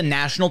some of the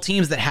national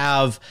teams that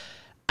have,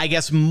 I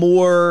guess,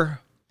 more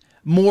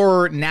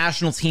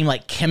national team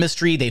like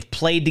chemistry, they've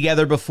played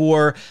together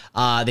before,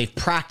 they've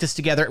practiced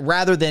together,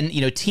 rather than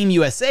Team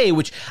USA,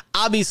 which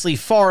obviously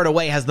far and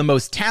away has the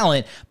most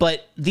talent,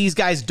 but these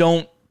guys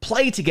don't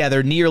play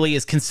together nearly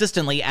as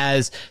consistently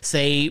as,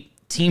 say,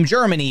 Team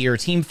Germany or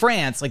Team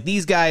France. Like,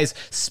 these guys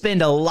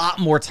spend a lot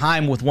more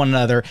time with one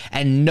another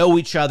and know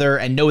each other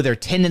and know their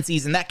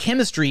tendencies, and that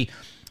chemistry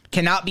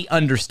cannot be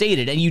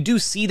understated. And you do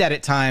see that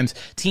at times,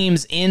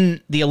 teams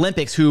in the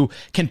Olympics who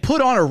can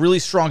put on a really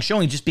strong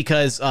showing just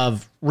because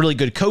of really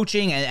good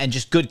coaching and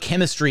just good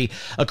chemistry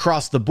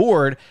across the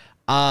board.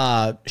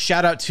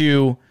 Shout out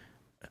to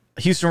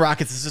Houston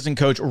Rockets assistant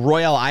coach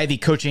Royal Ivey,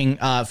 coaching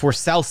for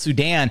South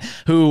Sudan,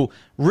 who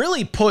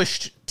really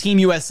pushed Team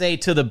USA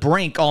to the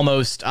brink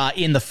almost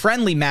in the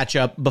friendly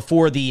matchup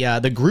before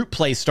the group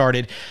play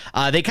started.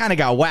 They kind of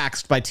got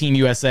waxed by Team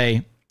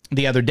USA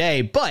the other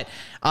day, but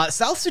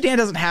South Sudan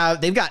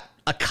they've got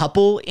a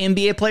couple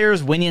NBA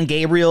players, Winyan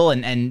Gabriel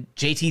and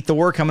JT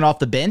Thor coming off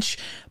the bench,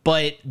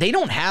 but they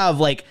don't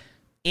have like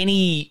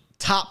any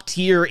top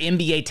tier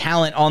NBA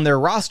talent on their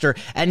roster,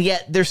 and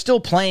yet they're still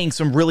playing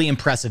some really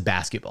impressive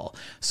basketball.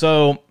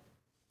 So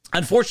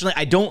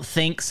unfortunately, I don't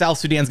think South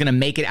Sudan's going to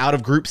make it out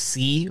of Group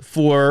C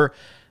for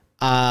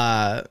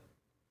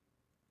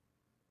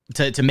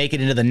to make it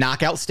into the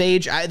knockout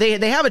stage.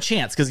 They have a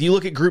chance, because you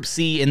look at Group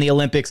C in the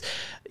Olympics,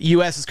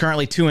 U.S. is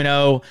currently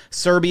 2-0,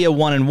 Serbia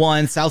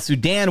 1-1, South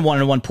Sudan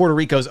 1-1, Puerto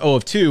Rico's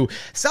 0-2.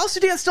 South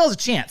Sudan still has a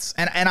chance,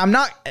 and I'm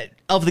not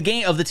of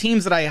the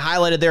teams that I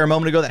highlighted there a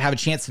moment ago that have a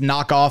chance to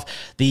knock off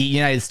the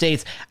United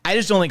States. I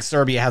just don't think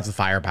Serbia has the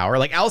firepower.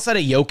 Like, outside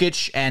of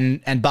Jokic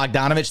and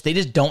Bogdanovic, they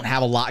just don't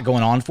have a lot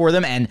going on for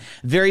them, and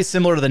very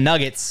similar to the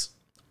Nuggets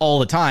all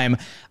the time.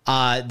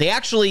 They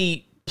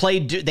actually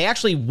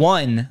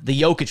won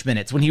the Jokic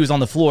minutes when he was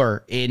on the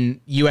floor in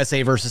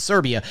USA versus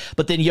Serbia,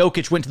 but then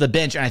Jokic went to the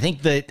bench, and I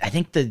think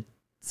the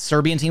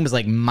Serbian team was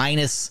like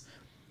minus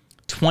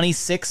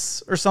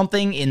 26 or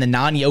something in the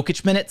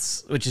non-Jokic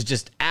minutes, which is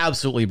just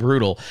absolutely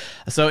brutal.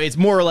 So it's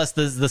more or less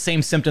the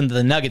same symptom that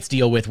the Nuggets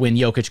deal with when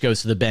Jokic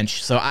goes to the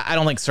bench. So I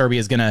don't think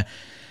Serbia is going to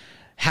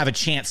have a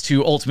chance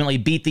to ultimately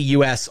beat the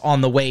U.S.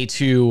 on the way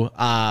to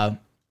a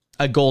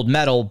gold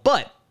medal.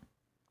 But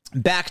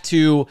back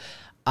to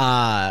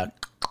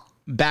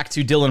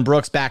Dillon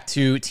Brooks, back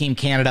to Team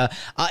Canada.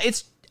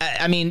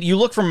 You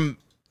look from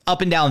up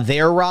and down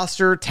their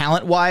roster,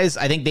 talent-wise,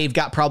 I think they've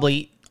got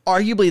probably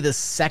arguably the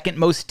second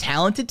most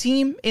talented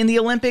team in the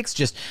Olympics.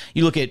 Just,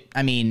 you look at,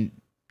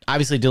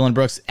 obviously Dillon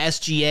Brooks,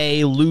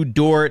 SGA, Lou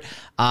Dort,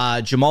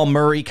 Jamal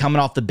Murray coming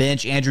off the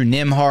bench, Andrew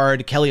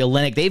Nembhard, Kelly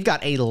Olynyk. They've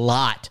got a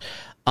lot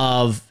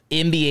of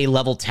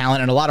NBA-level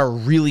talent and a lot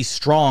of really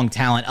strong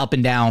talent up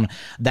and down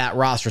that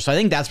roster. So I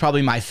think that's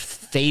probably my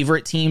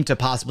favorite team to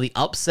possibly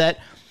upset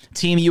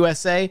Team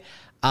USA.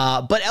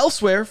 But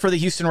elsewhere for the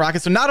Houston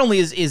Rockets, so not only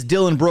is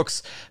Dillon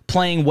Brooks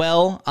playing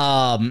well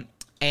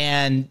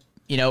and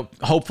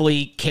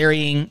hopefully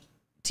carrying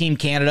Team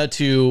Canada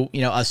to,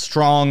 a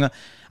strong,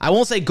 I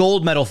won't say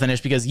gold medal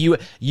finish, because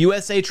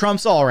USA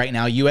trumps all right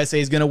now. USA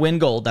is going to win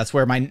gold. That's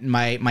where my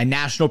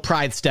national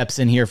pride steps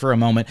in here for a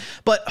moment.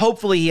 But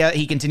hopefully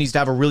he continues to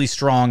have a really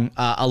strong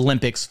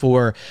Olympics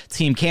for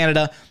Team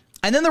Canada.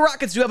 And then the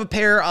Rockets do have a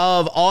pair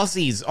of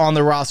Aussies on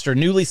the roster,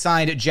 newly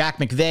signed Jack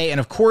McVeigh and,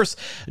 of course,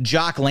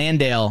 Jock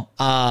Landale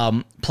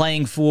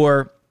playing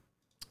for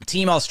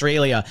Team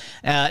Australia.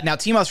 Now,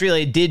 Team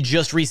Australia did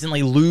just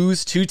recently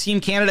lose to Team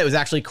Canada. It was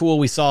actually cool.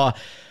 We saw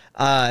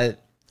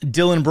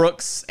Dillon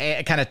Brooks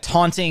kind of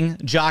taunting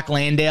Jock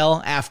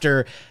Landale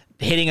after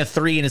hitting a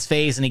three in his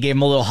face, and he gave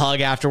him a little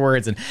hug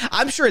afterwards. And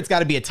I'm sure it's got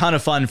to be a ton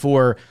of fun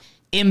for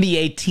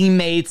NBA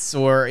teammates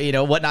or,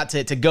 whatnot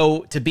to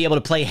go to be able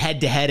to play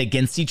head to head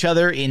against each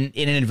other in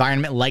an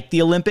environment like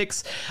the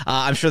Olympics.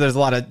 I'm sure there's a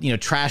lot of,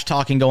 trash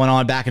talking going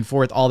on back and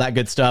forth, all that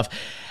good stuff.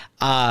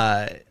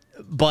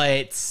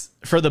 But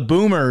for the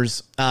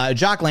Boomers,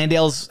 Jock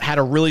Landale's had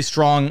a really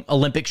strong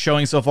Olympic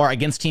showing so far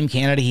against Team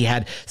Canada. He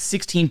had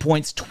 16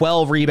 points,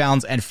 12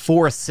 rebounds, and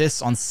 4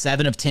 assists on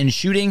 7 of 10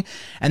 shooting.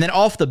 And then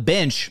off the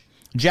bench,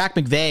 Jack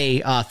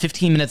McVeigh,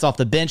 15 minutes off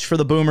the bench for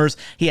the Boomers.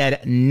 He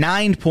had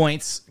 9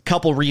 points,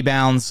 couple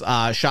rebounds,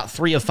 shot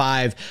 3 of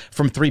 5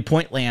 from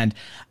three-point land.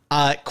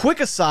 Quick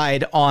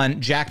aside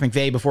on Jack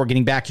McVeigh before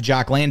getting back to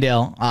Jock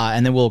Landale,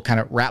 and then we'll kind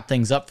of wrap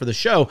things up for the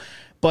show.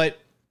 But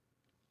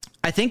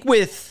I think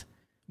with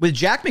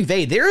Jack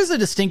McVeigh, there is a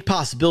distinct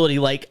possibility.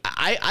 Like,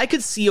 I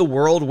could see a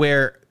world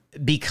where,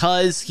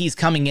 because he's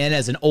coming in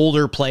as an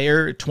older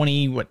player,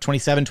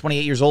 27,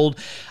 28 years old,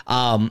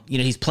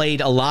 he's played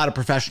a lot of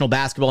professional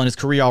basketball in his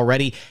career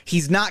already.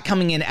 He's not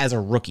coming in as a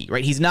rookie,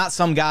 right? He's not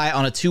some guy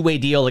on a two-way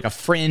deal, like a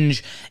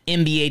fringe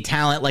NBA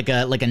talent, like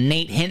a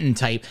Nate Hinton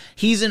type.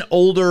 He's an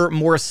older,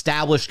 more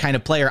established kind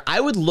of player. I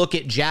would look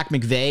at Jack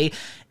McVeigh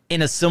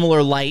in a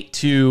similar light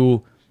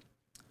to,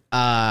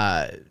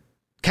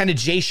 kind of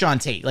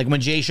Jae'Sean Tate. Like when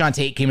Jae'Sean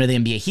Tate came to the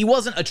NBA, he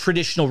wasn't a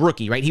traditional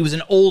rookie, right? He was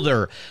an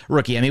older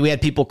rookie. I mean, we had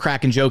people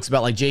cracking jokes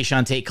about like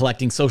Jae'Sean Tate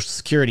collecting Social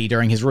Security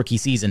during his rookie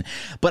season.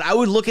 But I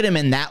would look at him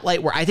in that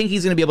light, where I think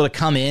he's going to be able to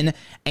come in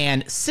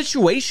and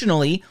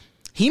situationally,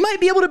 he might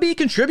be able to be a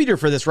contributor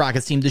for this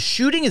Rockets team. The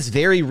shooting is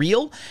very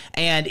real,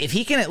 and if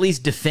he can at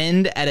least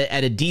defend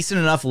at a decent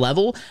enough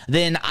level,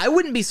 then I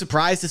wouldn't be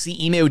surprised to see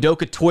Ime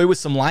Udoka toy with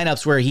some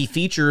lineups where he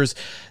features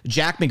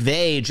Jack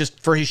McVeigh just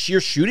for his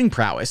sheer shooting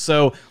prowess.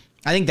 So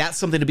I think that's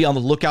something to be on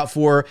the lookout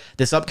for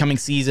this upcoming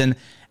season.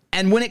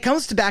 And when it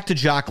comes back to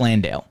Jock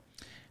Landale,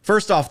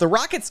 first off, the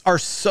Rockets are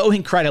so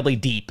incredibly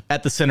deep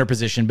at the center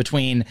position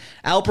between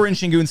Alperen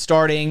Sengun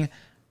starting,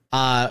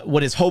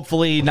 what is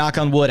hopefully, knock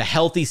on wood, a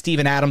healthy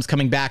Steven Adams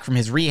coming back from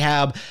his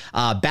rehab,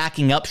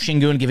 backing up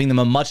Sengun, giving them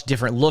a much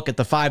different look at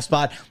the 5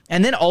 spot,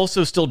 and then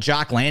also still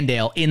Jock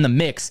Landale in the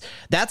mix.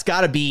 That's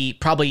got to be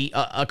probably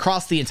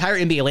across the entire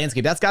NBA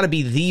landscape, that's got to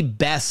be the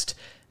best,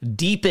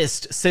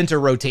 deepest center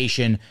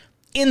rotation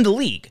in the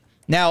league.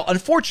 Now,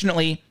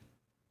 unfortunately,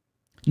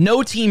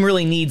 no team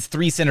really needs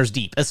 3 centers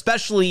deep,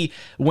 especially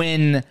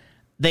when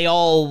they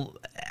all,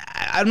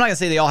 I'm not gonna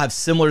say they all have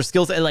similar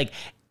skills. Like,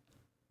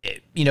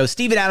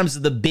 Steven Adams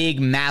is the big,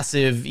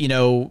 massive,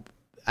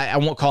 I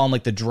won't call him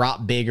like the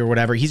drop big or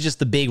whatever. He's just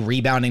the big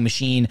rebounding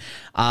machine.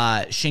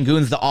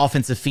 Sengun's the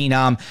offensive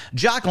phenom.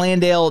 Jock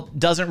Landale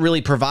doesn't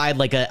really provide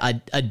like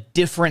a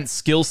different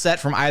skill set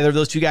from either of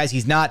those two guys.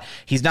 He's not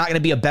going to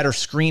be a better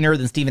screener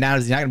than Steven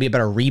Adams. He's not going to be a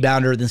better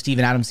rebounder than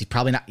Steven Adams. He's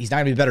not going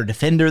to be a better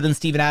defender than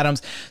Steven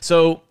Adams.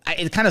 So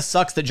it kind of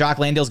sucks that Jock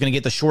Landale is going to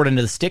get the short end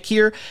of the stick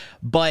here.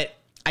 But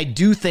I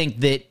do think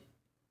that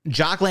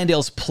Jock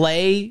Landale's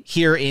play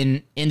here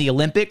in the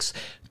Olympics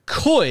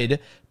could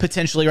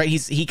potentially, right?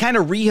 He kind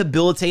of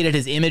rehabilitated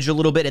his image a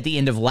little bit at the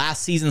end of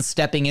last season,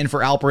 stepping in for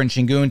Alperen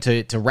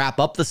Sengun to wrap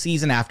up the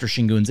season after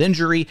Sengun's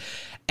injury.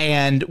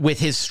 And with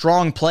his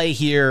strong play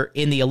here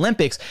in the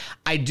Olympics,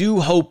 I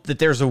do hope that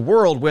there's a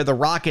world where the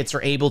Rockets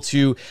are able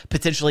to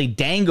potentially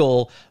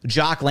dangle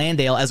Jock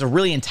Landale as a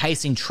really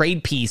enticing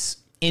trade piece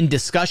in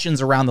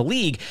discussions around the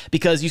league,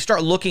 because you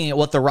start looking at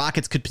what the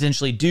Rockets could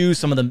potentially do,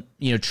 some of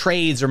the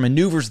trades or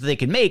maneuvers that they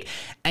could make,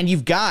 and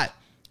you've got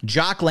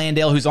Jock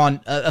Landale, who's on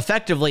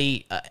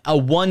effectively a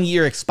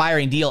 1-year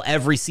expiring deal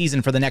every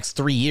season for the next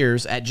 3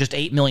 years at just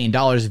 $8 million.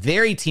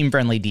 Very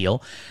team-friendly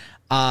deal.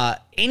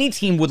 Any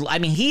team would,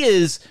 he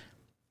is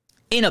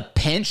in a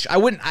pinch.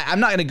 I'm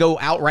not going to go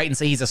outright and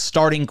say he's a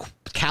starting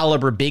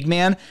caliber big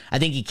man. I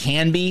think he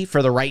can be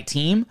for the right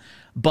team,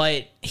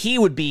 but he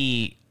would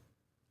be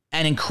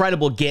an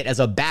incredible get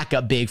as a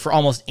backup big for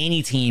almost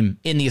any team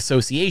in the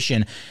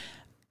association.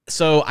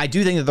 So I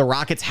do think that the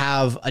Rockets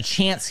have a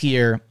chance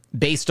here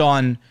based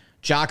on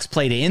Jock's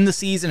play to end the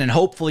season and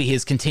hopefully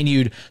his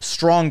continued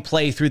strong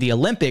play through the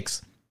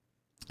Olympics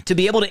to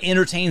be able to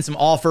entertain some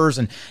offers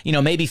and,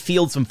 maybe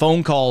field some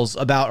phone calls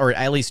about, or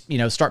at least,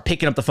 start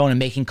picking up the phone and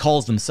making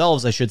calls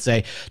themselves, I should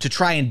say, to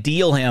try and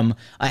deal him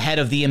ahead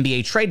of the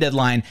NBA trade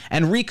deadline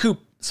and recoup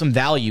some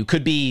value.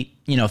 Could be,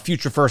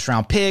 future first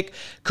round pick,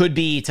 could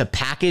be to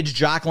package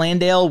Jock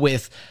Landale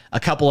with a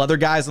couple other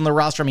guys on the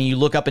roster. I mean, you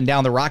look up and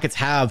down, the Rockets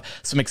have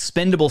some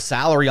expendable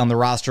salary on the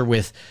roster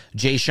with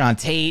Jae'Sean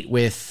Tate,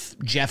 with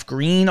Jeff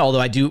Green, although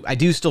I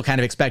do still kind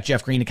of expect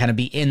Jeff Green to kind of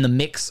be in the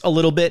mix a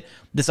little bit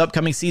this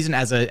upcoming season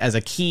as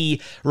a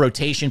key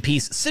rotation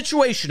piece.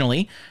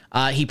 Situationally,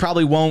 he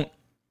probably won't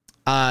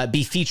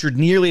be featured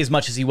nearly as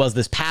much as he was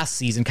this past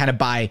season, kind of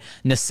by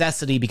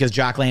necessity, because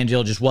Jock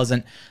Landale just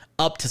wasn't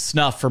up to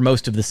snuff for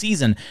most of the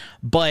season.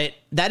 But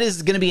that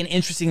is going to be an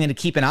interesting thing to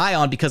keep an eye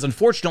on, because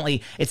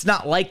unfortunately, it's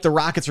not like the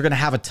Rockets are going to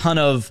have a ton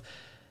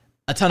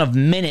of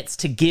minutes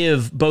to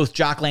give both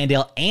Jock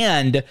Landale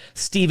and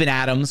Steven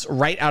Adams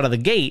right out of the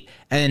gate.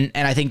 And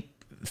I think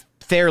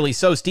fairly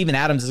so, Steven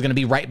Adams is going to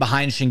be right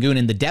behind Sengun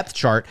in the depth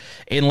chart,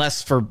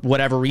 unless for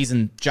whatever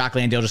reason Jock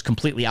Landale just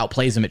completely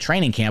outplays him at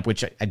training camp,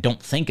 which I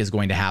don't think is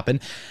going to happen.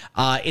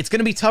 It's going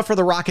to be tough for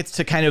the Rockets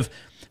to kind of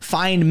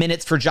find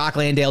minutes for Jock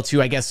Landale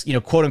to, I guess,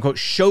 quote unquote,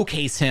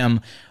 showcase him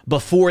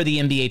before the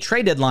NBA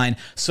trade deadline.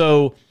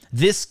 So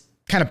this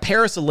kind of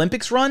Paris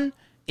Olympics run,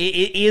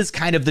 it is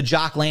kind of the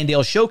Jock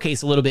Landale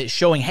showcase a little bit,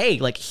 showing, hey,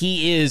 like,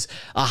 he is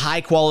a high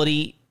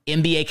quality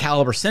NBA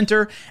caliber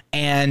center,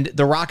 and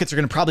the Rockets are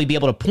going to probably be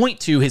able to point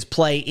to his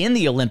play in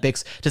the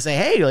Olympics to say,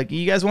 hey, like,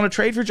 you guys want to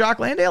trade for Jock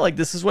Landale? Like,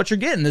 this is what you're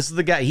getting. This is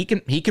the guy. He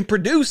can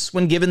produce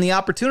when given the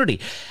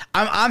opportunity.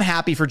 I'm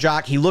happy for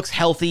Jock. He looks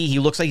healthy. He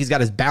looks like he's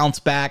got his bounce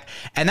back,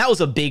 and that was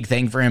a big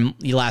thing for him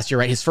last year,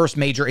 right? His first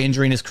major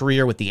injury in his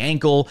career with the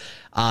ankle.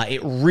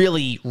 It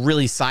really,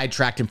 really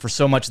sidetracked him for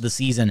so much of the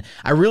season.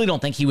 I really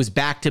don't think he was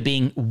back to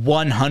being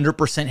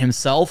 100%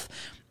 himself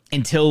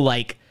until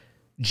like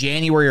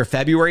January or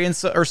February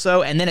or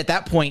so. And then at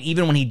that point,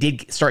 even when he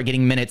did start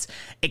getting minutes,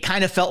 it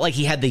kind of felt like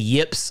he had the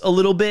yips a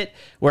little bit,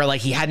 where like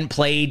he hadn't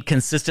played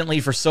consistently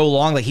for so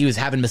long. Like he was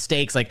having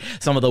mistakes, like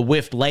some of the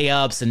whiffed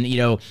layups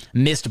and,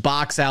 missed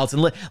box outs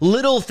and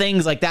little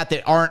things like that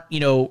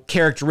aren't,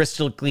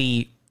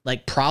 characteristically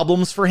like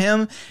problems for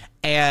him.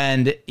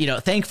 And,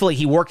 thankfully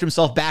he worked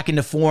himself back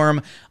into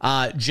form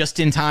just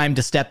in time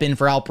to step in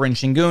for Alperen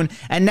Sengun.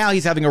 And now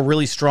he's having a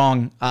really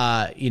strong,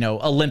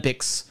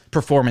 Olympics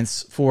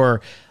performance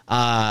for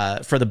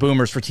the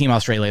Boomers, for Team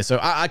Australia. So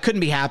I couldn't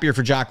be happier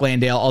for Jock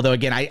Landale. Although,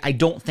 again, I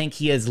don't think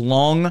he is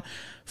long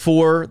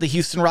for the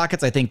Houston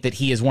Rockets. I think that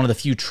he is one of the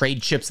few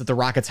trade chips that the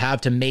Rockets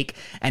have to make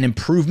an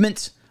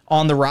improvement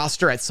on the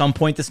roster at some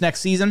point this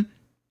next season.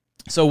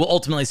 So we'll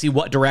ultimately see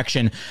what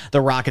direction the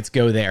Rockets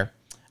go there.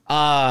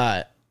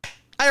 I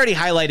already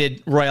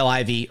highlighted Royal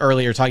Ivey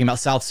earlier, talking about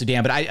South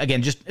Sudan, but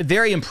again, just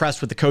very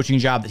impressed with the coaching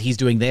job that he's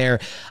doing there.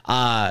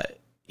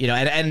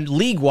 And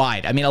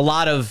league-wide, I mean, a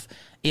lot of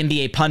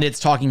NBA pundits,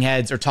 talking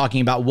heads are talking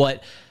about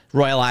what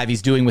Royal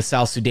Ivey's doing with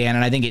South Sudan,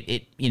 and I think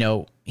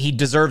he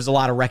deserves a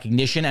lot of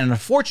recognition. And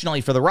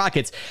unfortunately for the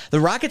Rockets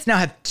now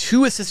have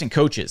two assistant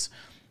coaches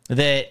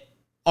that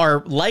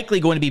are likely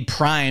going to be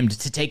primed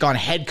to take on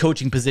head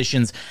coaching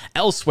positions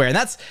elsewhere. And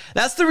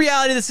that's the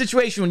reality of the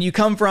situation when you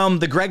come from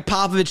the Greg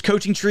Popovich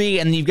coaching tree,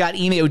 and you've got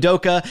Ime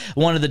Udoka,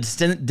 one of the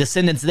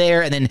descendants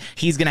there, and then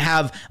he's going to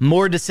have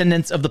more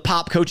descendants of the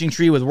Pop coaching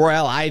tree with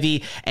Royal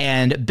Ivey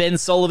and Ben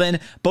Sullivan.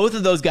 Both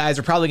of those guys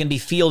are probably going to be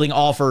fielding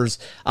offers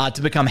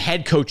to become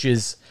head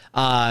coaches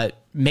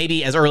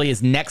maybe as early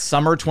as next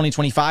summer,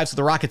 2025. So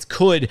the Rockets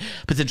could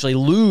potentially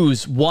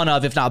lose one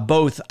of, if not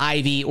both,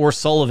 Ivey or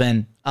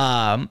Sullivan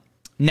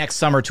next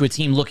summer to a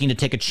team looking to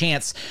take a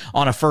chance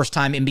on a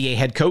first-time NBA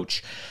head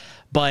coach.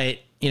 But,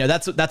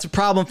 that's a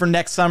problem for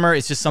next summer.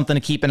 It's just something to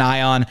keep an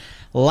eye on.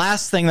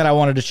 Last thing that I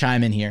wanted to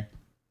chime in here,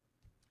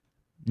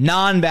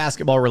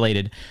 non-basketball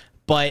related,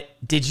 but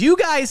did you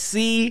guys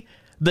see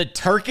the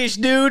Turkish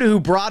dude who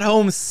brought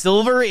home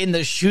silver in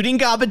the shooting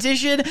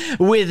competition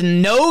with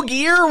no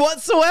gear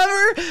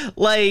whatsoever?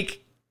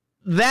 Like,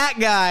 that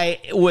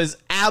guy was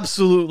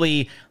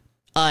absolutely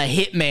a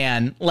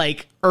hitman,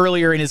 like,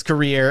 earlier in his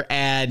career,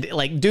 and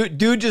like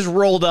dude just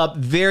rolled up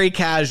very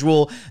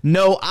casual,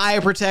 no eye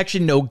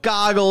protection, no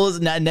goggles,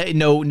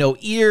 no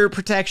ear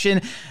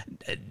protection,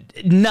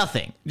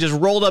 nothing, just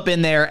rolled up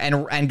in there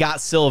and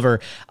got silver.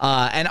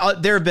 And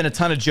there have been a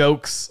ton of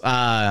jokes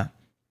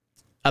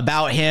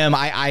about him.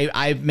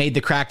 I made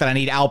the crack that I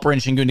need Alperen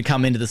Sengun to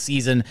come into the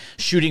season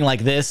shooting like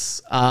this.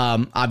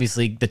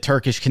 Obviously the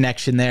Turkish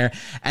connection there.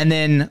 And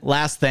then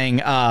last thing,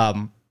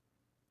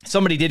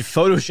 somebody did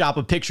Photoshop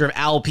a picture of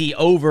Alp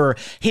over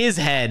his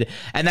head,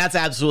 and that's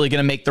absolutely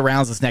going to make the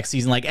rounds this next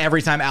season. Like,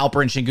 every time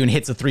Alperen Sengun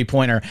hits a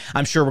three-pointer,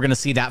 I'm sure we're going to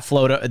see that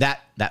photo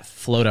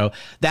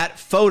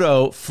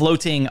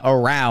floating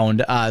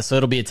around. So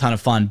it'll be a ton of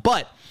fun.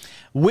 But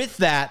with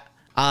that,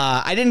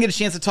 I didn't get a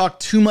chance to talk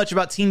too much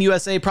about Team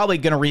USA. Probably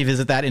going to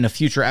revisit that in a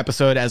future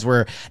episode as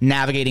we're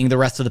navigating the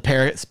rest of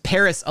the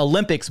Paris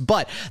Olympics.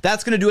 But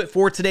that's going to do it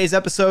for today's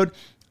episode.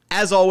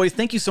 As always,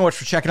 thank you so much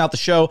for checking out the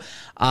show.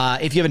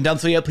 If you haven't done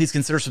so yet, please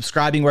consider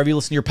subscribing wherever you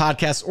listen to your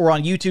podcasts or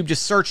on YouTube.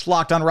 Just search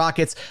Locked On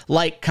Rockets,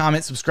 like,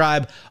 comment,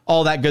 subscribe,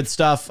 all that good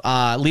stuff.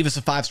 Leave us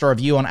a 5-star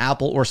review on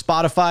Apple or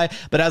Spotify.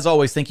 But as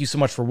always, thank you so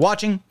much for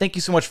watching. Thank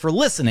you so much for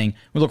listening.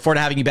 We look forward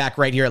to having you back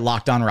right here at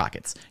Locked On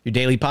Rockets, your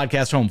daily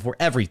podcast home for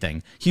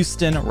everything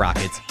Houston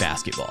Rockets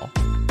basketball.